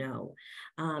don't know.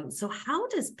 So how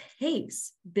does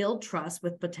PACE build trust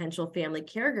with potential family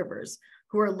caregivers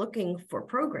who are looking for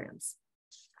programs?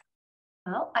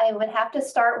 Well, I would have to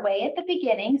start way at the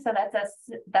beginning. So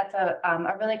that's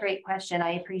a really great question.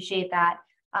 I appreciate that.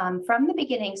 From the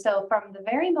beginning, so from the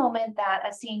very moment that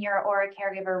a senior or a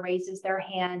caregiver raises their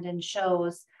hand and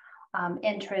shows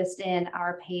interest in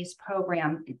our PACE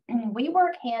program, we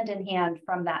work hand in hand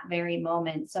from that very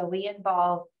moment. So we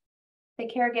involve the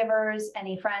caregivers,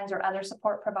 any friends or other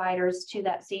support providers to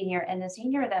that senior, and the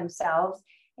senior themselves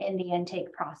in the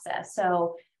intake process.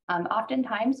 So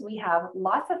oftentimes we have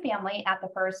lots of family at the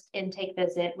first intake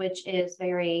visit, which is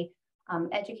very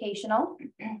educational.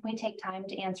 We take time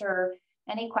to answer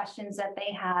any questions that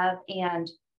they have. And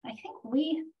I think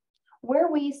where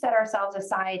we set ourselves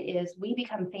aside is we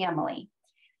become family.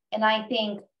 And I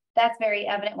think that's very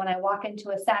evident when I walk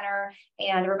into a center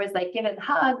and everybody's like giving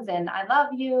hugs and I love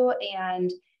you.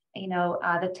 And, you know,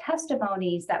 the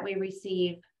testimonies that we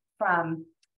receive from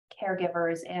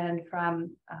caregivers and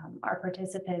from our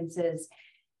participants is,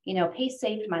 you know, PACE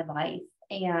saved my life,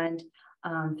 and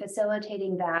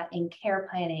facilitating that in care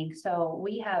planning. So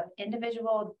we have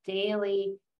individual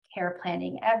daily care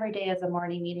planning every day as a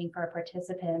morning meeting for our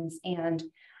participants. And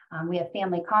we have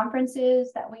family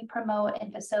conferences that we promote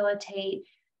and facilitate.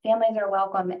 Families are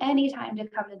welcome anytime to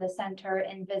come to the center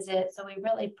and visit. So we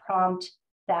really prompt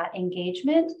that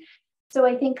engagement. So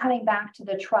I think coming back to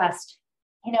the trust,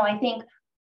 you know, I think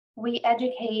we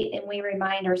educate and we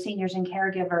remind our seniors and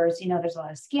caregivers, you know, there's a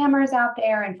lot of scammers out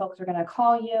there and folks are going to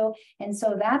call you. And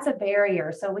so that's a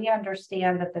barrier. So we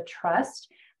understand that the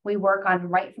trust we work on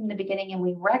right from the beginning, and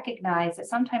we recognize that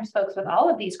sometimes folks with all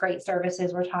of these great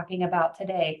services we're talking about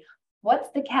today,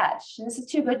 what's the catch? This is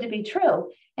too good to be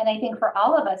true. And I think for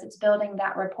all of us, it's building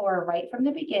that rapport right from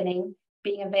the beginning,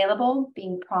 being available,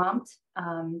 being prompt,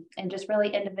 and just really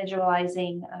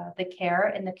individualizing the care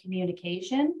and the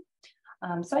communication.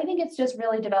 So I think it's just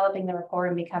really developing the rapport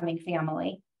and becoming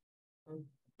family.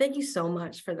 Thank you so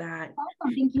much for that.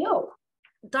 Awesome. Thank you.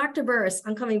 Dr. Burris,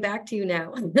 I'm coming back to you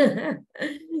now.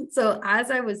 So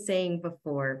as I was saying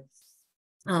before,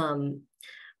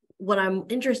 what I'm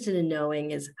interested in knowing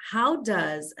is, how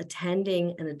does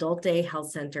attending an adult day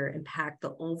health center impact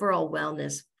the overall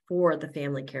wellness for the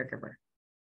family caregiver?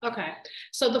 Okay,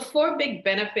 so the four big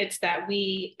benefits that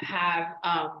we have,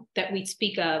 that we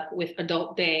speak of with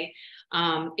adult day,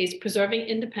 is preserving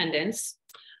independence.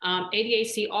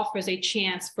 ADAC offers a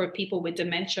chance for people with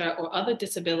dementia or other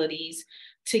disabilities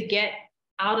to get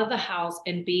out of the house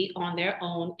and be on their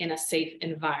own in a safe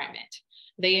environment.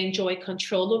 They enjoy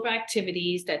control over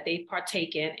activities that they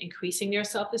partake in, increasing their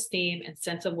self-esteem and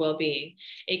sense of well-being.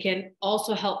 It can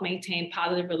also help maintain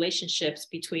positive relationships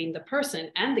between the person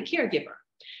and the caregiver.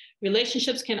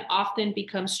 Relationships can often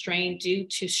become strained due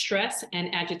to stress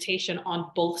and agitation on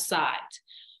both sides.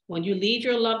 When you leave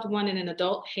your loved one in an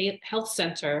adult health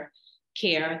center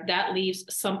care, that leaves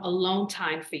some alone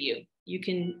time for you. You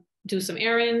can do some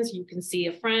errands, you can see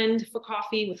a friend for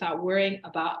coffee without worrying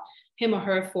about him or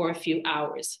her for a few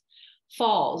hours.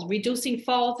 Falls, reducing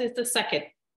falls is the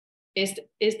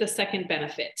second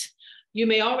benefit. You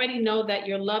may already know that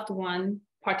your loved one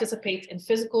participates in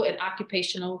physical and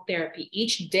occupational therapy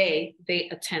each day they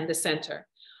attend the center.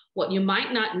 What you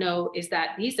might not know is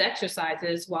that these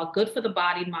exercises, while good for the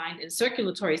body, mind, and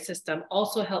circulatory system,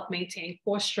 also help maintain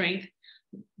core strength,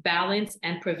 balance,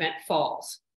 and prevent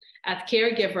falls. As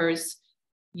caregivers,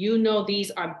 you know these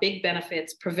are big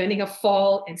benefits. Preventing a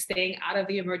fall and staying out of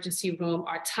the emergency room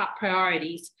are top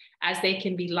priorities, as they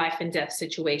can be life and death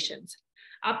situations.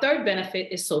 Our third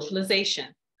benefit is socialization.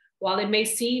 While it may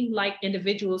seem like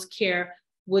individuals' care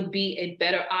would be a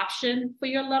better option for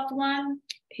your loved one,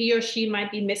 he or she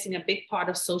might be missing a big part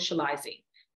of socializing,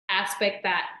 aspect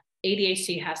that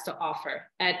ADAC has to offer.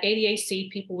 At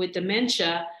ADAC, people with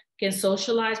dementia can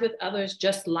socialize with others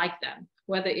just like them,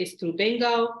 whether it's through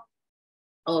bingo,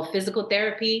 or physical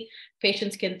therapy,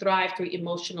 patients can thrive through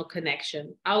emotional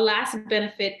connection. Our last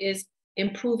benefit is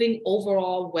improving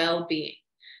overall well-being.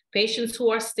 Patients who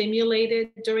are stimulated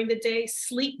during the day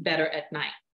sleep better at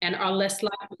night and are less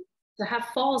likely to have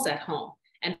falls at home.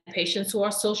 And patients who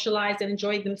are socialized and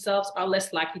enjoy themselves are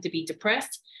less likely to be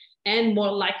depressed and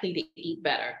more likely to eat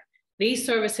better. These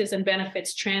services and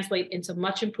benefits translate into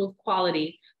much improved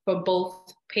quality for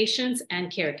both patients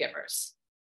and caregivers.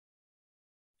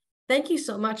 Thank you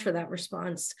so much for that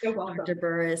response, Dr.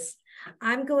 Burris.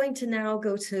 I'm going to now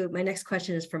go to my next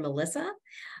question is for Melissa.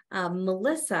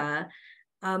 Melissa,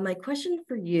 my question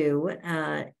for you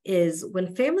is,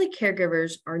 when family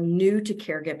caregivers are new to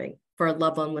caregiving for a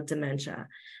loved one with dementia,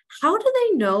 how do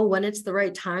they know when it's the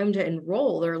right time to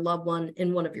enroll their loved one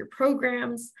in one of your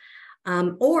programs,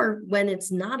 or when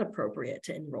it's not appropriate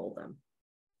to enroll them?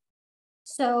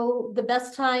 So the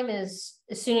best time is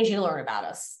as soon as you learn about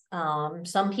us.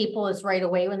 Some people it's right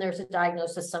away when there's a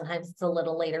diagnosis. Sometimes it's a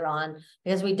little later on,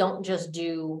 because we don't just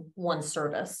do one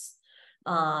service.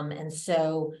 And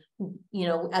so, you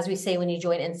know, as we say, when you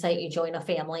join Insight, you join a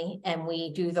family, and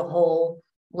we do the whole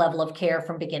level of care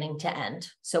from beginning to end.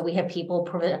 So we have people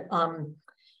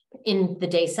in the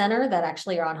day center that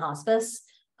actually are on hospice.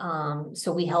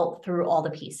 So we help through all the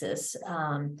pieces.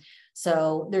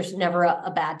 So there's never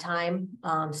a bad time.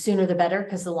 Sooner the better,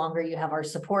 because the longer you have our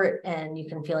support and you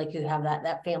can feel like you have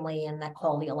that family and that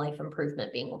quality of life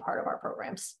improvement being a part of our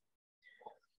programs.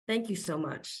 Thank you so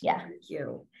much. Yeah. Thank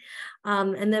you.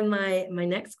 And then my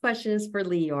next question is for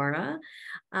Leora.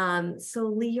 So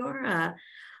Leora,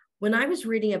 when I was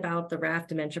reading about the RAFT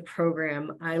Dementia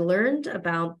program, I learned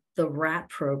about the RAT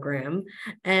program,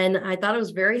 and I thought it was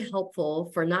very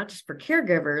helpful for not just for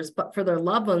caregivers, but for their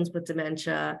loved ones with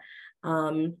dementia,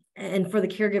 and for the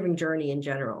caregiving journey in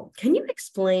general. Can you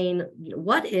explain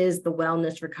what is the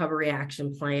Wellness Recovery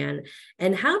Action Plan,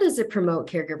 and how does it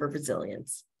promote caregiver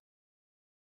resilience?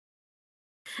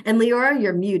 And Leora,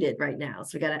 you're muted right now.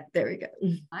 So there we go.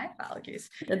 My apologies.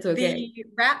 That's okay. The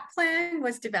RAFT plan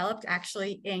was developed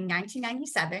actually in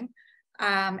 1997.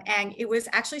 And it was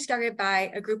actually started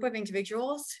by a group of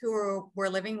individuals who were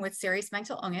living with serious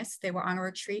mental illness. They were on a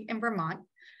retreat in Vermont.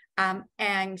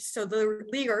 And so the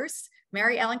leaders,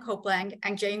 Mary Ellen Copeland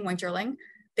and Jane Winterling,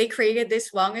 they created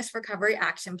this Wellness Recovery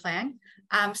Action Plan.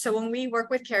 So when we work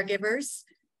with caregivers,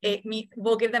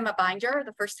 we'll give them a binder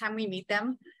the first time we meet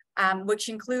them, which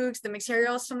includes the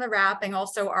materials from the RAP and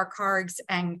also our cards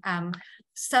and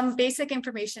some basic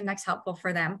information that's helpful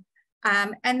for them.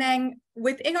 And then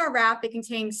within our RAP, it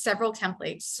contains several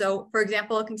templates. So for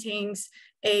example, it contains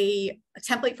a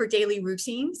template for daily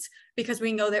routines, because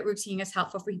we know that routine is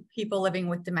helpful for people living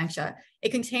with dementia. It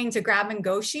contains a grab and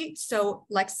go sheet. So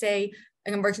let's say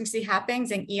an emergency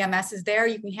happens and EMS is there,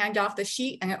 you can hand off the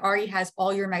sheet and it already has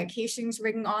all your medications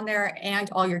written on there and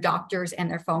all your doctors and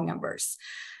their phone numbers.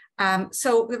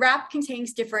 So the RAP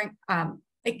contains different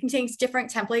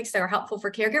templates that are helpful for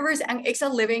caregivers, and it's a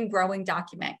living, growing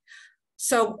document.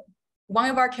 So one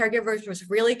of our caregivers was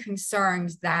really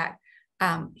concerned that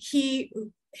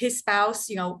his spouse,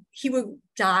 he would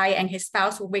die and his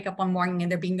spouse would wake up one morning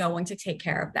and there'd be no one to take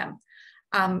care of them.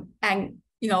 And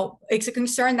it's a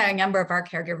concern that a number of our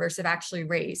caregivers have actually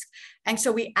raised. And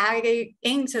so we added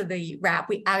into the RAP,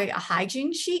 we added a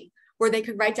hygiene sheet where they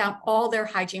could write down all their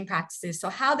hygiene practices. So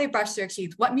how they brush their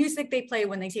teeth, what music they play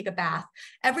when they take a bath,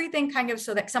 everything kind of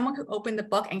so that someone could open the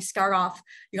book and start off,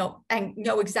 and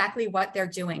know exactly what they're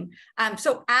doing.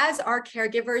 So as our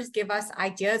caregivers give us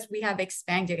ideas, we have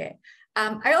expanded it.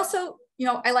 I also,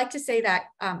 I like to say that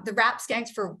the RAP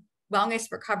stands for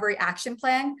Wellness Recovery Action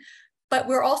Plan, but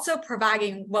we're also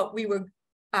providing what we would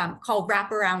call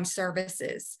wraparound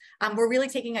services. We're really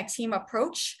taking a team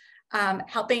approach,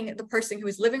 helping the person who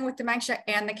is living with dementia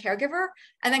and the caregiver,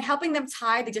 and then helping them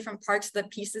tie the different parts of the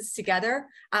pieces together,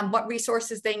 what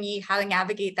resources they need, how to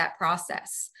navigate that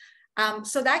process.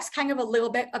 So that's kind of a little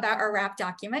bit about our RAP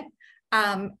document.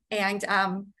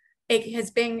 It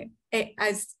has been,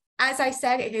 as I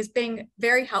said, it has been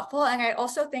very helpful. And I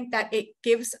also think that it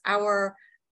gives our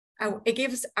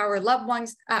loved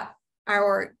ones,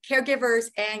 our caregivers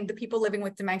and the people living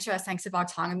with dementia a sense of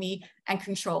autonomy and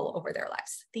control over their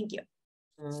lives. Thank you.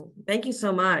 Thank you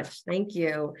so much. Thank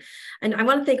you. And I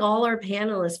want to thank all our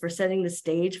panelists for setting the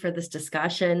stage for this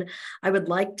discussion. I would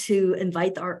like to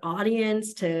invite our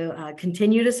audience to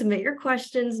continue to submit your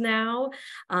questions now.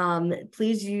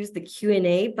 Please use the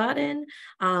Q&A button.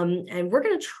 And we're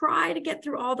going to try to get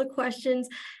through all the questions.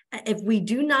 If we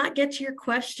do not get to your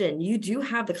question, you do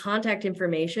have the contact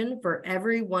information for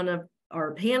every one of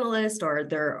our panelist or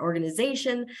their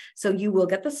organization. So you will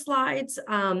get the slides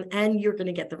and you're going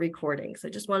to get the recording. So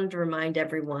I just wanted to remind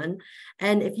everyone.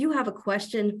 And if you have a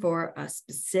question for a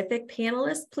specific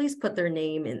panelist, please put their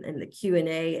name in the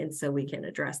Q&A, and so we can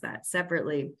address that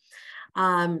separately.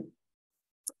 Let's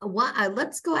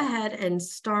go ahead and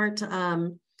start.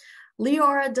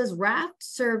 Leora, does RAFT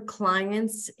serve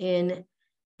clients in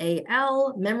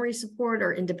AL, memory support,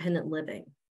 or independent living?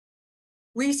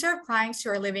 We serve clients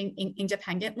who are living in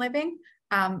independent living,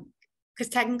 because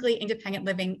technically independent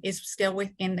living is still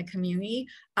within the community.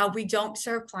 We don't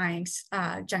serve clients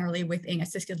generally within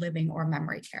assisted living or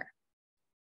memory care.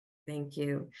 Thank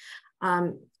you.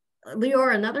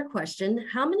 Leora, another question.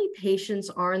 How many patients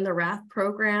are in the RAFT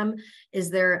program? Is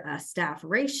there a staff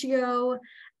ratio,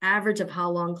 average of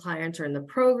how long clients are in the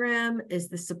program? Is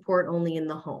the support only in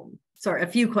the home? Sorry, a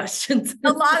few questions.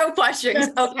 A lot of questions.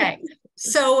 Okay.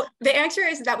 So the answer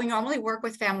is that we normally work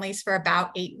with families for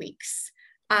about 8 weeks.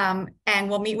 And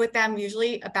we'll meet with them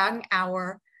usually about an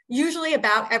hour, usually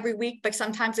about every week, but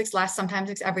sometimes it's less, sometimes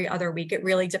it's every other week. It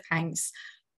really depends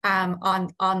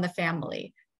on the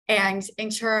family. And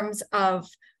in terms of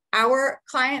our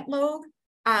client load,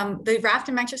 the RAFT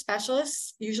dementia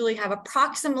specialists usually have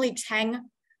approximately 10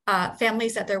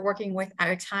 families that they're working with at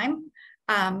a time.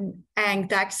 And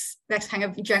that's kind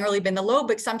of generally been the load,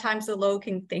 but sometimes the load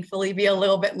can thankfully be a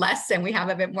little bit less and we have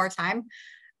a bit more time.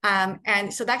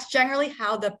 And so that's generally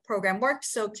how the program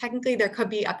works. So technically there could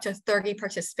be up to 30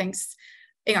 participants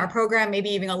in our program,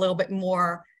 maybe even a little bit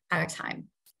more at a time,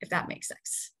 if that makes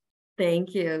sense.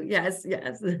 Thank you. Yes,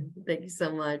 yes. Thank you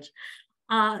so much.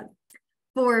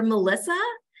 For Melissa,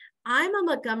 I'm a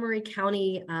Montgomery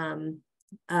County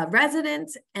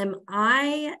resident. Am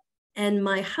I and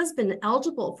my husband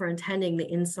eligible for attending the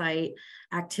Insight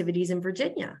activities in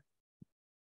Virginia?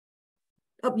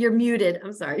 Oh, you're muted.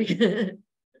 I'm sorry.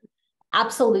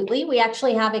 Absolutely. We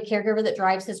actually have a caregiver that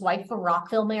drives his wife from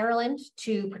Rockville, Maryland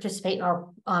to participate in our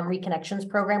Reconnections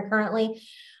program currently.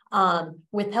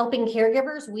 With helping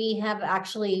caregivers,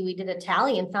 we did a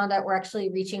tally and found out we're actually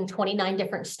reaching 29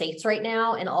 different states right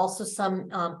now, and also some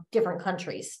different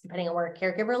countries, depending on where a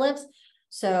caregiver lives.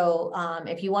 So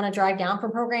if you want to drive down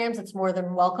from programs, it's more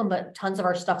than welcome, but tons of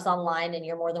our stuff's online and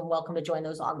you're more than welcome to join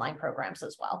those online programs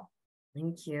as well.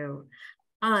 Thank you.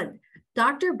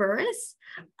 Dr. Burris,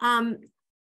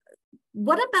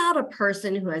 what about a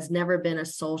person who has never been a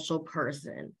social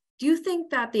person? Do you think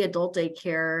that the adult day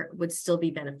care would still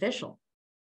be beneficial?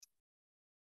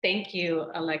 Thank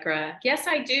you, Allegra. Yes,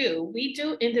 I do. We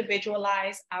do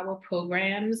individualize our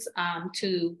programs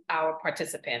to our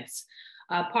participants.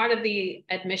 Part of the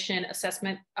admission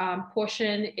assessment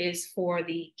portion is for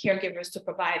the caregivers to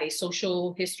provide a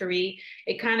social history.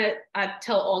 I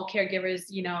tell all caregivers,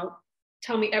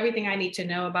 tell me everything I need to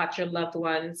know about your loved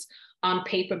ones on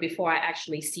paper before I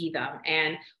actually see them.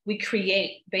 And we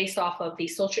create, based off of the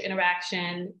social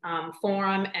interaction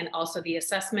forum and also the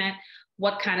assessment,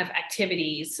 what kind of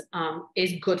activities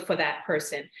is good for that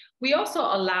person. We also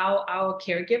allow our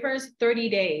caregivers 30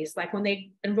 days, like when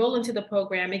they enroll into the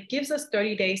program, it gives us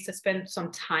 30 days to spend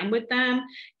some time with them,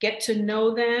 get to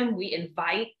know them. We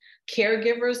invite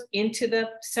caregivers into the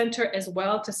center as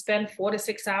well to spend 4 to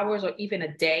 6 hours or even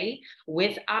a day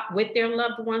with their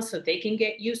loved ones so they can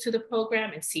get used to the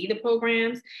program and see the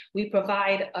programs. We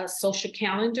provide a social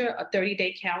calendar, a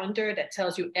 30-day calendar that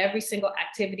tells you every single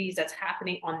activities that's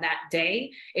happening on that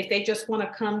day. If they just want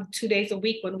to come 2 days a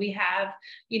week when we have,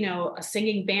 a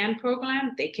singing band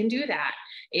program, they can do that.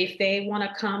 If they want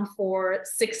to come for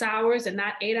 6 hours and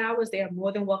not 8 hours, they are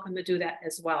more than welcome to do that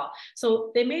as well.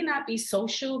 So they may not be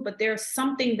social, but there's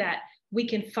something that we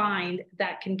can find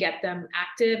that can get them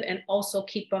active and also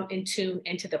keep them in tune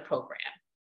into the program.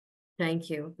 Thank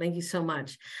you. Thank you so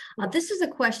much. This is a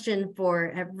question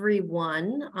for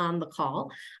everyone on the call.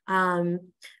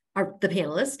 The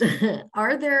panelists,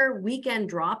 are there weekend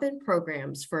drop-in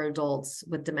programs for adults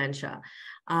with dementia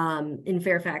in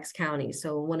Fairfax County?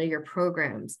 So one of your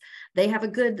programs, they have a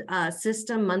good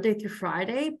system Monday through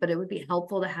Friday, but it would be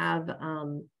helpful to have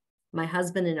my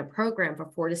husband in a program for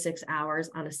 4 to 6 hours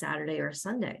on a Saturday or a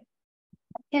Sunday.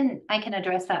 I can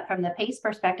address that from the PACE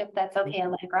perspective, if that's okay,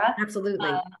 Allegra. Absolutely.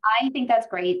 I think that's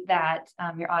great that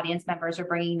your audience members are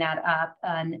bringing that up,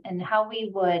 and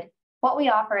what we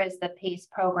offer as the PACE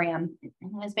program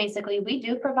is basically we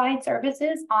do provide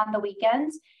services on the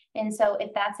weekends. And so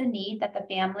if that's a need that the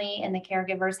family and the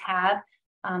caregivers have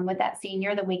with that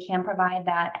senior, then we can provide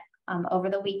that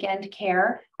over the weekend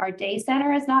care. Our day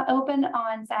center is not open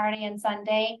on Saturday and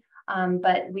Sunday,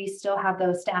 but we still have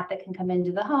those staff that can come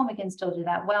into the home. We can still do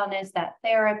that wellness, that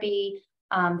therapy,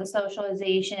 the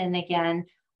socialization. And again,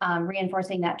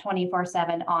 reinforcing that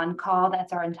 24/7 on call.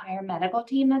 That's our entire medical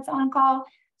team that's on call.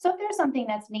 So if there's something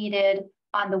that's needed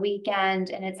on the weekend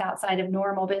and it's outside of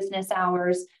normal business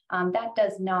hours,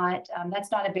 that's not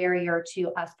a barrier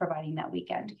to us providing that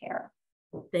weekend care.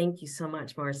 Thank you so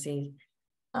much, Marcie.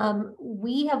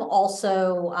 We have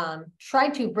also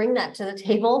tried to bring that to the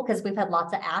table because we've had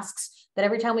lots of asks that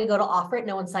every time we go to offer it,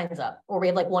 no one signs up, or we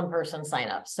have like one person sign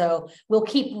up. So we'll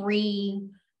keep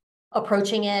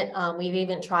approaching it. We've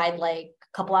even tried like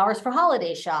a couple hours for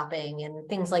holiday shopping and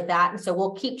things like that. And so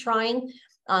we'll keep trying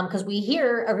because we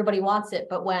hear everybody wants it,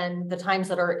 but when the times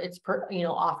that it's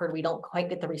offered, we don't quite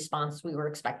get the response we were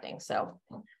expecting. So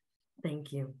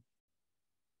thank you.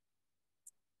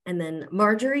 And then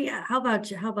Marjorie, how about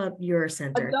you? How about your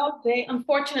center? Adult Day,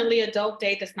 unfortunately, Adult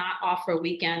Day does not offer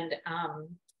weekend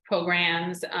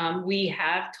programs. We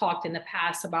have talked in the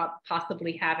past about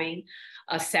possibly having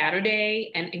a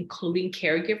Saturday and including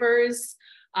caregivers,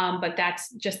 but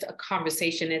that's just a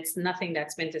conversation. It's nothing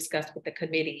that's been discussed with the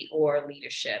committee or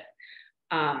leadership.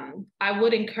 I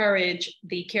would encourage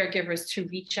the caregivers to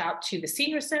reach out to the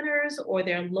senior centers or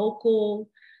their local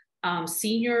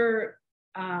senior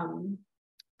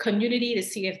community to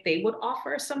see if they would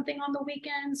offer something on the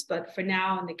weekends, but for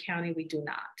now in the county, we do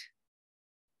not.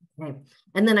 Okay.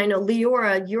 And then I know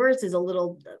Leora, yours is a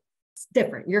little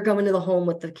different. You're going to the home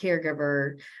with the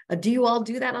caregiver. Do you all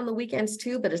do that on the weekends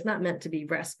too? But it's not meant to be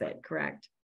respite, correct?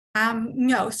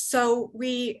 No, so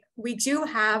we do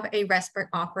have a respite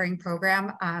offering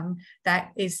program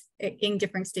that is in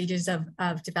different stages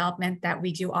of development that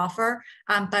we do offer.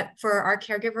 But for our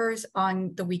caregivers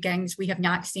on the weekends, we have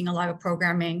not seen a lot of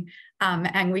programming,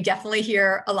 and we definitely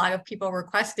hear a lot of people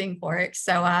requesting for it.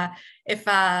 So if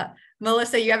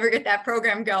Melissa, you ever get that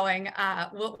program going,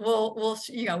 we'll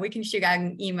we can shoot out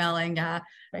an email and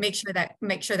make sure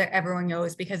that everyone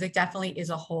knows, because it definitely is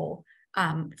a hole.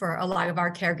 For a lot of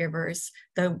our caregivers,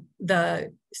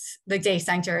 the day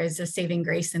center is a saving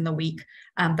grace in the week,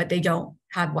 but they don't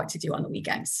have what to do on the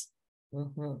weekends.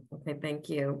 Okay, thank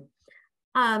you.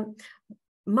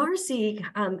 Marcie,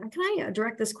 can I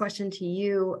direct this question to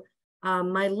you?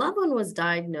 My loved one was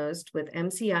diagnosed with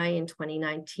MCI in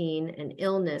 2019 and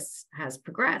illness has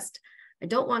progressed. I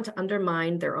don't want to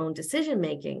undermine their own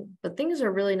decision-making, but things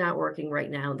are really not working right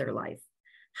now in their life.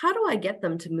 How do I get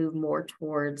them to move more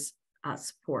towards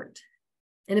support?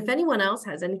 And if anyone else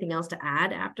has anything else to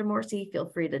add after Marcie, feel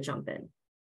free to jump in.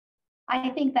 I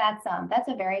think that's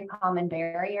a very common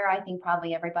barrier. I think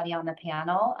probably everybody on the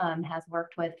panel has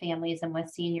worked with families and with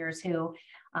seniors who,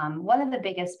 one of the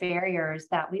biggest barriers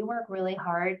that we work really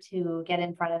hard to get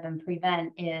in front of and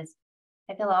prevent is,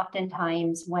 I feel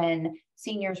oftentimes when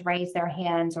seniors raise their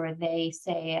hands or they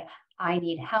say, I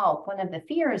need help, one of the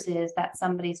fears is that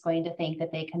somebody's going to think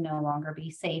that they can no longer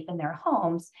be safe in their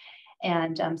homes.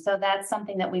 And so that's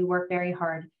something that we work very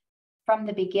hard from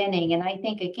the beginning. And I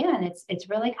think, again, it's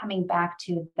really coming back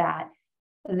to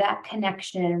that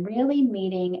connection, really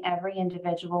meeting every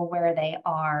individual where they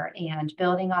are and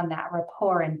building on that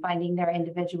rapport and finding their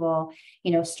individual,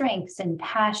 strengths and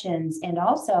passions. And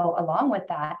also along with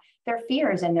that, their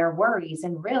fears and their worries.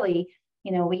 And really,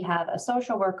 we have a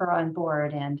social worker on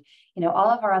board and, all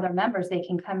of our other members, they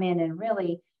can come in and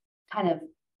really kind of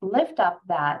lift up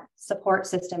that support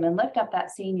system and lift up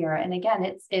that senior. And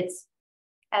again, it's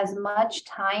as much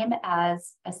time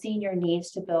as a senior needs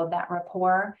to build that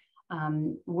rapport.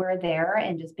 We're there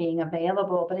and just being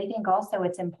available. But I think also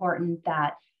it's important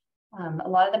that a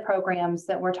lot of the programs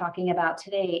that we're talking about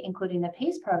today, including the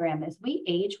PACE program, is we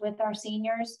age with our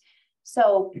seniors.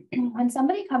 So when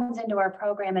somebody comes into our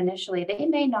program initially, they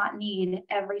may not need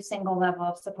every single level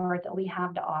of support that we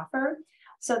have to offer.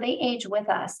 So they age with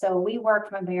us. So we work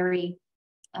from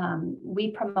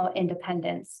we promote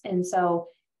independence. And so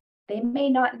they may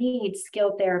not need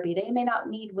skilled therapy. They may not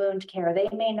need wound care. They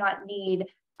may not need,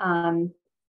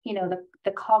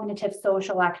 the cognitive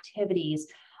social activities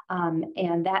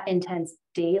and that intense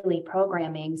daily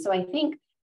programming. So I think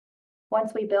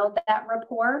once we build that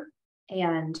rapport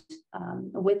and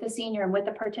with the senior and with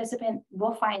the participant,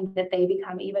 we'll find that they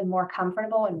become even more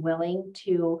comfortable and willing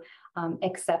to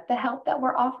accept the help that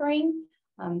we're offering.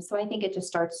 So I think it just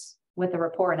starts with the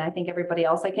rapport. And I think everybody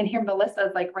else, I can hear Melissa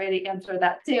is like ready to answer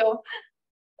that too.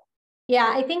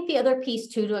 Yeah, I think the other piece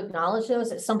too to acknowledge though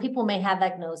is that some people may have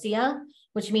agnosia,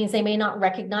 which means they may not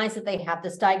recognize that they have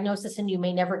this diagnosis and you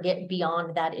may never get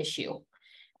beyond that issue.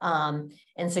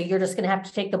 And so you're just going to have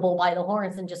to take the bull by the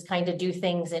horns and just kind of do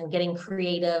things and getting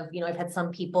creative. I've had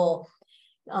some people,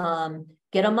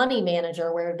 Get a money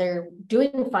manager where they're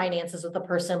doing finances with the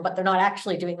person, but they're not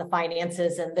actually doing the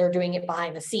finances, and they're doing it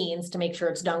behind the scenes to make sure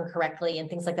it's done correctly and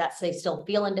things like that. So they still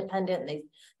feel independent, and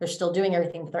they're still doing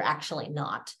everything, but they're actually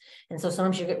not. And so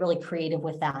sometimes you get really creative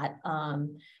with that,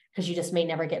 because you just may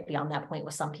never get beyond that point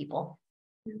with some people.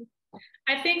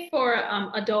 I think for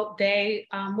adult day,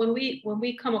 when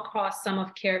we come across some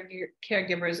of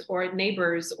caregivers or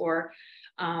neighbors or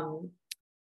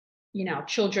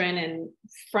children and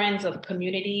friends of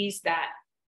communities that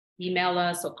email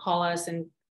us or call us and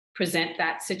present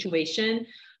that situation,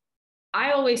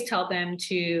 I always tell them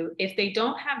to, if they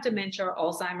don't have dementia or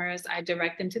Alzheimer's, I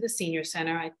direct them to the senior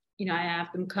center. I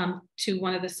have them come to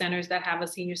one of the centers that have a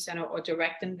senior center or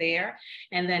direct them there,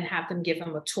 and then have them give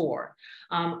them a tour.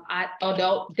 At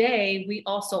adult day, we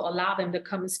also allow them to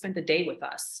come and spend the day with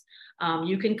us.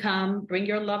 You can come, bring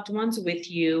your loved ones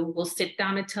with you. We'll sit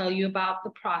down and tell you about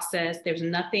the process. There's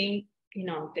nothing,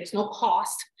 there's no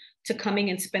cost to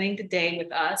coming and spending the day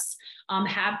with us.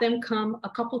 Have them come a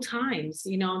couple times,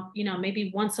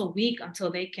 maybe once a week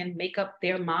until they can make up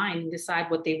their mind and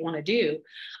decide what they want to do.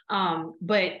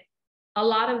 But a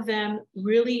lot of them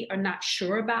really are not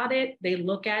sure about it. They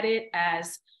look at it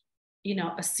as,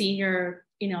 a senior,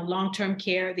 long-term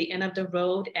care, the end of the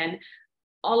road. And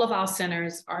all of our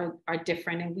centers are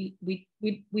different, and we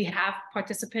have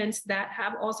participants that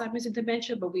have Alzheimer's and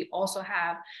dementia, but we also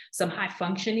have some high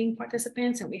functioning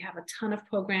participants, and we have a ton of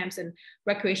programs and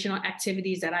recreational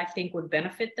activities that I think would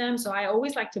benefit them. So I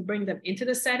always like to bring them into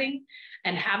the setting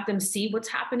and have them see what's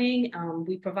happening.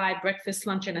 We provide breakfast,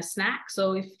 lunch, and a snack.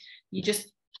 So if you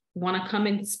just want to come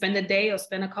and spend a day or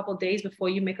spend a couple of days before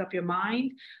you make up your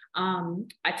mind,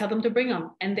 I tell them to bring them,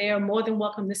 and they are more than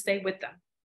welcome to stay with them.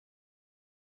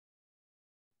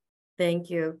 Thank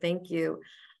you. Thank you.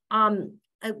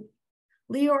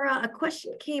 Leora, a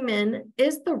question came in.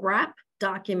 Is the RAFT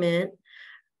document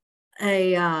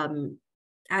as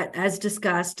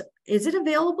discussed, is it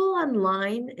available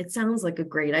online? It sounds like a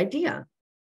great idea.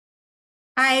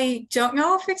 I don't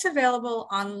know if it's available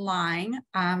online.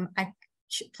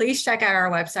 Please check out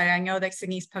our website. I know that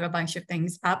Sydney's put a bunch of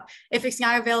things up. If it's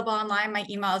not available online, my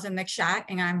email is in the chat,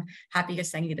 and I'm happy to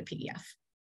send you the PDF.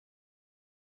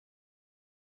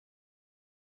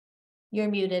 You're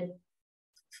muted.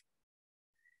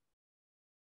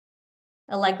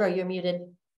 Allegra, you're muted.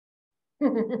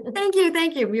 Thank you.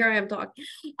 Here I am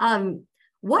talking.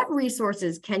 What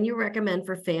resources can you recommend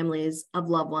for families of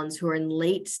loved ones who are in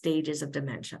late stages of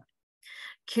dementia?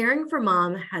 Caring for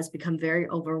mom has become very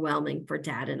overwhelming for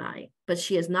dad and I, but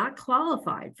she is not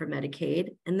qualified for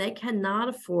Medicaid, and they cannot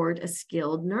afford a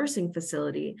skilled nursing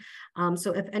facility.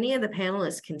 So if any of the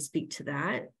panelists can speak to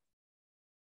that.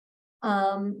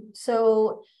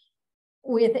 So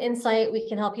with Insight, we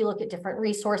can help you look at different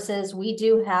resources. We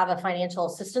do have a financial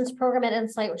assistance program at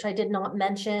Insight, which I did not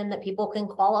mention, that people can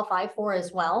qualify for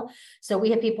as well. So we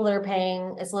have people that are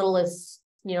paying as little as,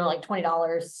 like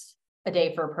 $20 a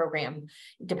day for a program,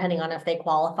 depending on if they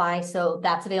qualify. So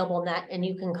that's available in that, and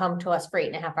you can come to us for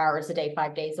 8.5 hours a day,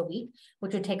 5 days a week,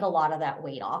 which would take a lot of that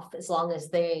weight off, as long as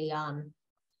they,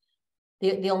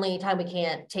 the only time we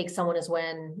can't take someone is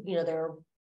when, they're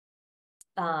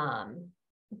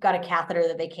got a catheter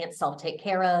that they can't self-take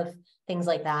care of, things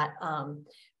like that.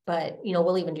 But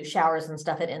we'll even do showers and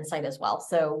stuff at Insight as well,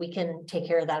 so we can take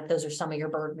care of that if those are some of your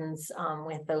burdens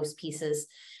with those pieces.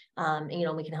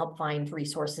 We can help find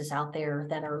resources out there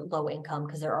that are low income,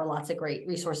 because there are lots of great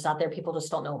resources out there. People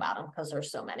just don't know about them because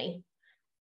there's so many.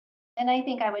 And I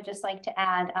think I would just like to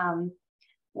add,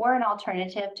 we're an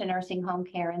alternative to nursing home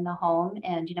care in the home,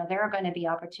 and there are going to be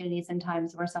opportunities and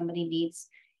times where somebody needs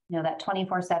that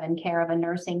 24/7 care of a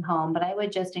nursing home. But I would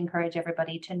just encourage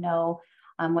everybody to know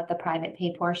what the private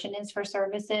pay portion is for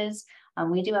services.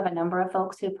 We do have a number of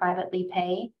folks who privately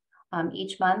pay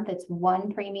each month. It's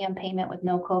one premium payment with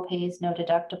no copays, no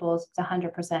deductibles. It's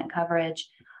 100% coverage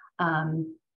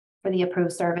for the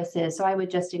approved services. So I would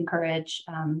just encourage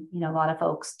a lot of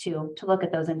folks to look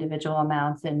at those individual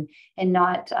amounts and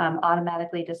not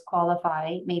automatically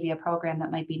disqualify maybe a program that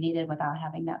might be needed without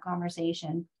having that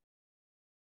conversation.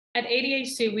 At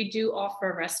ADHC, we do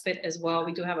offer respite as well.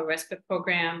 We do have a respite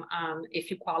program if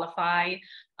you qualify.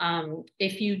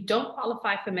 If you don't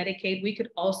qualify for Medicaid, we could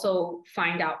also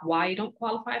find out why you don't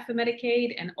qualify for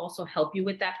Medicaid and also help you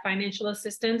with that financial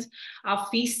assistance. Our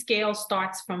fee scale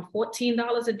starts from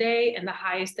 $14 a day, and the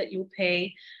highest that you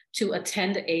pay to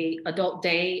attend a adult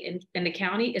day in the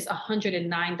county is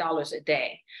 $109 a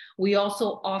day. We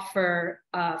also offer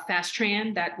Fast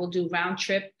Tran that will do round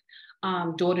trip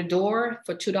door to door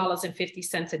for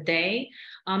 $2.50 a day.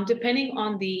 Depending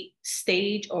on the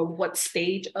stage or what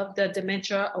stage of the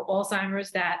dementia or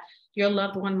Alzheimer's that your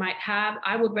loved one might have,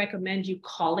 I would recommend you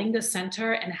calling the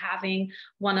center and having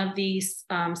one of these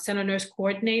center nurse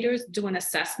coordinators do an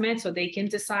assessment so they can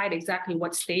decide exactly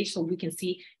what stage, so we can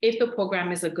see if the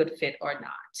program is a good fit or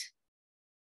not.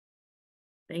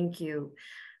 Thank you.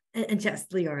 And yes,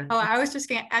 Leora. Oh, I was just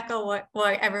going to echo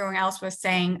what everyone else was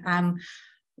saying.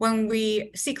 When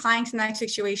we see clients in that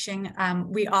situation,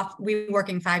 we work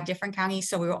in 5 different counties,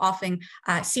 so we will often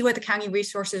see what the county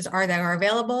resources are that are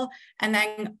available, and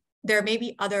then there may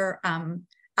be other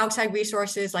outside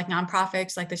resources like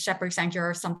nonprofits, like the Shepherd Center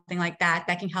or something like that,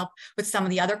 that can help with some of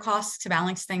the other costs to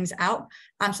balance things out.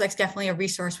 So that's definitely a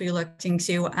resource we looked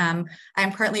into. I'm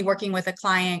currently working with a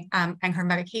client and her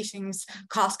medications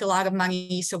cost a lot of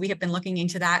money. So we have been looking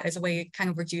into that as a way to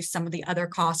kind of reduce some of the other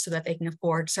costs so that they can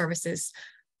afford services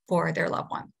for their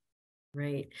loved one.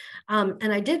 Right.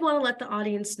 And I did want to let the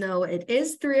audience know it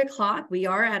is 3 o'clock. We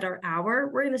are at our hour.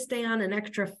 We're going to stay on an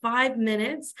extra 5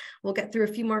 minutes. We'll get through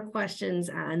a few more questions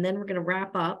and then we're going to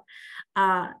wrap up.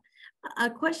 A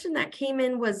question that came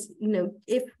in was,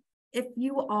 if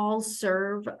you all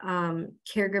serve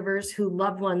caregivers who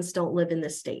loved ones don't live in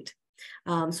this state.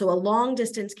 So a long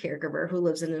distance caregiver who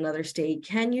lives in another state,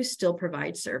 can you still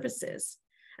provide services?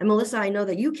 And Melissa, I know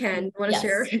that you can. You want to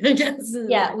share? Yes.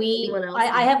 Yeah,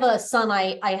 I have a son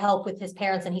I help with his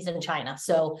parents, and he's in China.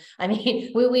 So, I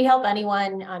mean, we help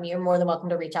anyone. You're more than welcome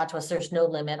to reach out to us. There's no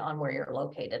limit on where you're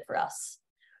located for us.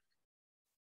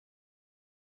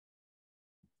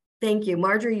 Thank you.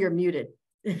 Marjorie, you're muted.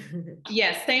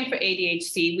 Yes, same for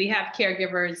ADHD. We have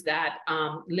caregivers that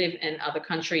live in other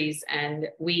countries, and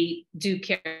we do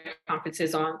care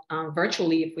conferences on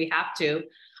virtually if we have to,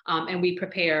 and we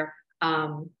prepare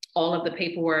all of the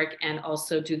paperwork and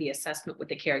also do the assessment with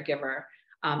the caregiver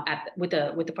with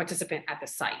the participant at the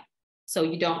site. So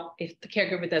if the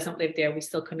caregiver doesn't live there, we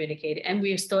still communicate, and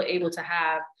we are still able to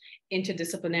have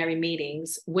interdisciplinary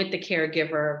meetings with the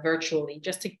caregiver virtually,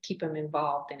 just to keep them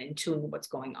involved and in tune with what's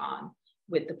going on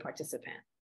with the participant.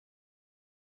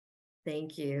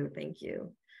 Thank you. Thank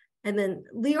you. And then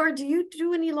Leora, do you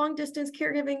do any long distance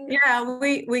caregiving? Yeah,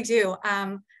 we do.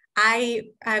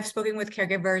 I've spoken with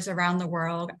caregivers around the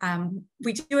world.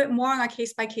 We do it more on a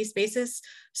case-by-case basis.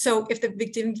 So if the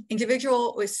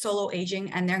individual is solo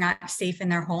aging and they're not safe in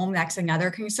their home, that's another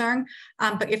concern.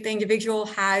 But if the individual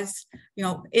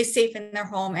is safe in their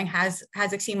home and has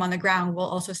a team on the ground, we'll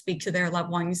also speak to their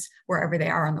loved ones wherever they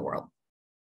are in the world.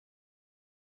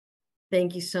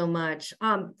 Thank you so much.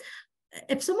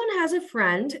 If someone has a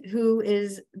friend who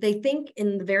they think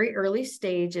in the very early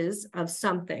stages of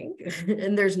something,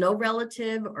 and there's no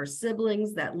relative or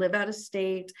siblings that live out of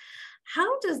state,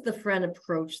 how does the friend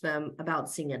approach them about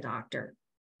seeing a doctor?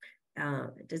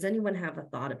 Does anyone have a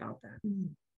thought about that?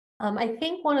 I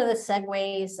think one of the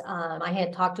segues, I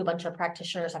had talked to a bunch of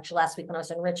practitioners actually last week when I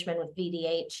was in Richmond with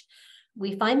VDH.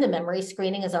 We find the memory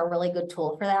screening is a really good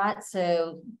tool for that.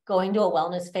 So going to a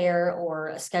wellness fair or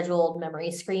a scheduled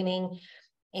memory screening,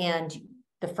 and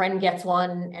the friend gets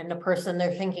one and the person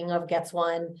they're thinking of gets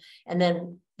one. And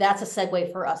then that's a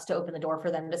segue for us to open the door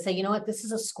for them to say, you know what, this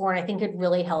is a score. And I think it'd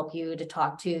really help you to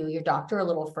talk to your doctor a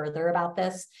little further about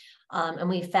this. And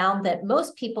we found that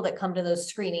most people that come to those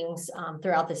screenings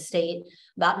throughout the state,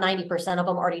 about 90% of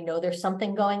them already know there's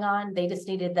something going on. They just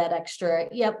needed that extra,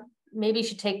 yep, maybe you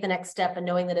should take the next step, and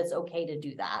knowing that it's okay to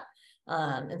do that.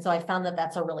 And so I found that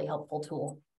that's a really helpful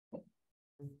tool.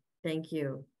 Thank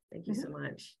you. Thank you so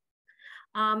much.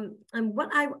 And what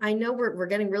I know we're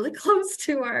getting really close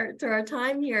to our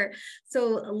time here. So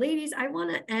ladies, I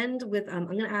want to end with, I'm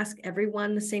going to ask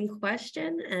everyone the same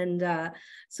question. And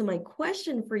so my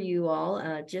question for you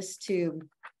all, just to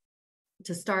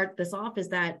start this off, is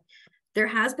that there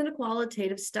has been a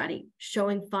qualitative study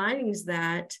showing findings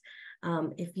that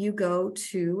if you go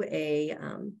to a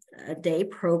day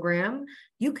program,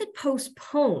 you could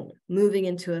postpone moving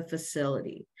into a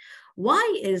facility.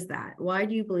 Why is that? Why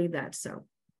do you believe that's so?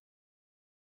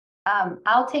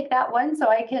 I'll take that one so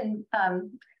I can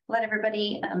let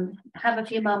everybody have a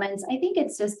few moments. I think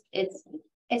it's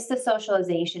the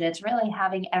socialization. It's really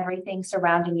having everything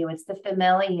surrounding you. It's the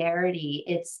familiarity.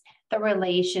 It's the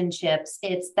relationships.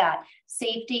 It's that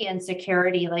safety and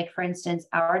security. Like, for instance,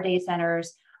 our day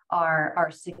centers are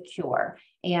secure,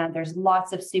 and there's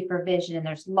lots of supervision and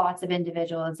there's lots of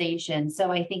individualization.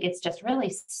 So I think it's just really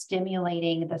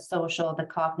stimulating the social, the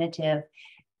cognitive,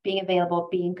 being available,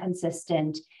 being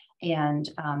consistent. And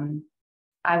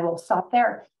I will stop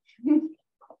there.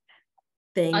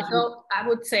 Thank you. I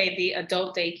would say the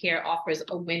adult daycare offers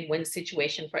a win-win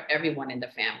situation for everyone in the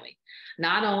family.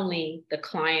 Not only the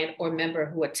client or member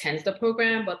who attends the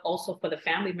program, but also for the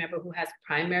family member who has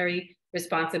primary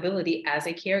responsibility as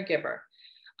a caregiver.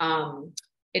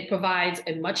 It provides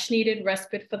a much needed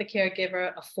respite for the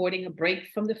caregiver, affording a break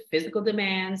from the physical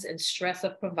demands and stress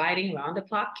of providing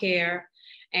round-the-clock care.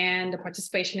 And the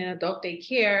participation in adult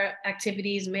daycare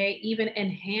activities may even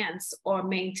enhance or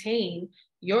maintain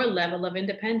your level of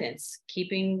independence,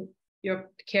 keeping your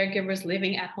caregivers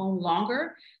living at home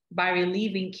longer by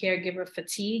relieving caregiver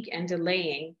fatigue and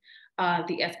delaying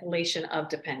the escalation of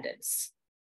dependence.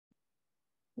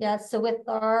 Yeah, so with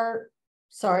our,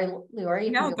 sorry,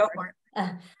 Leora. No, go for it.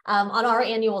 On our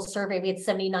annual survey, we had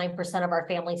 79% of our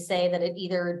families say that it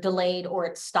either delayed or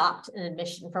it stopped an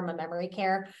admission from a memory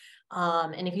care.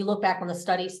 And if you look back on the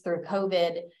studies through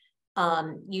COVID,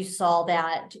 you saw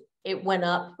that it went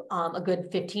up a good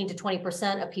 15 to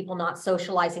 20% of people not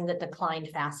socializing that declined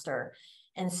faster.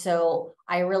 And so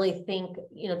I really think,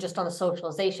 you know, just on the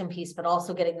socialization piece, but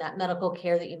also getting that medical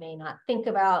care that you may not think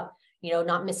about, you know,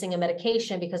 not missing a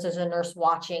medication because there's a nurse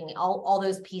watching, all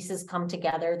those pieces come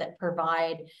together that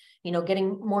provide, you know,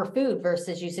 getting more food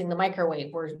versus using the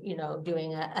microwave or, you know,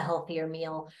 doing a healthier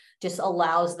meal just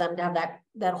allows them to have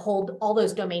that hold all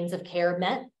those domains of care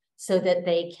met so that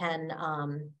they can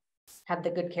have the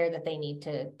good care that they need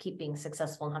to keep being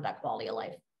successful and have that quality of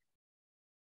life.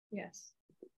 Yes.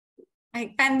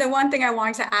 And the one thing I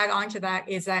wanted to add on to that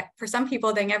is that for some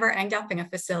people, they never end up in a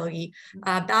facility.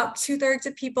 About 2/3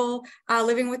 of people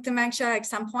living with dementia at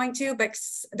some point do, but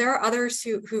there are others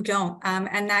who don't.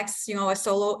 And that's, you know, a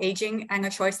solo aging and a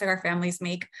choice that our families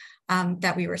make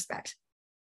that we respect.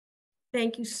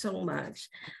 Thank you so much.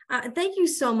 Thank you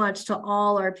so much to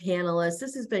all our panelists.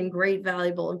 This has been great,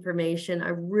 valuable information.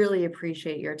 I really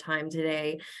appreciate your time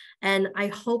today. And I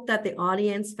hope that the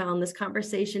audience found this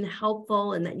conversation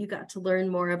helpful and that you got to learn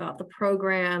more about the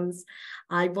programs.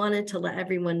 I wanted to let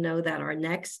everyone know that our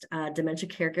next Dementia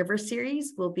Caregiver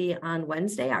series will be on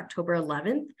Wednesday, October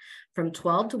 11th from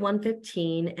 12 to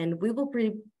 1:15, and we will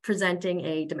be presenting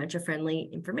a dementia-friendly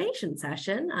information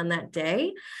session on that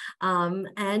day.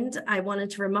 And I wanted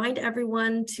to remind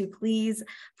everyone to please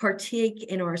partake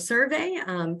in our survey.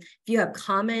 If you have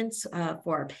comments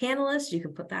for our panelists, you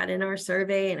can put that in our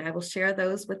survey and I will share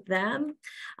those with them.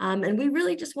 And we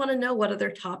really just want to know what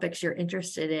other topics you're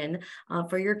interested in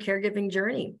for your caregiving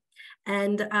journey.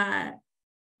 And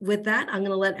with that, I'm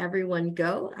going to let everyone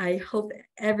go. I hope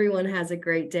everyone has a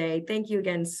great day. Thank you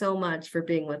again so much for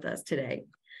being with us today.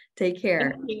 Take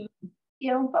care. Thank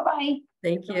you. Bye-bye.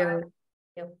 Thank you. Thank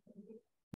you.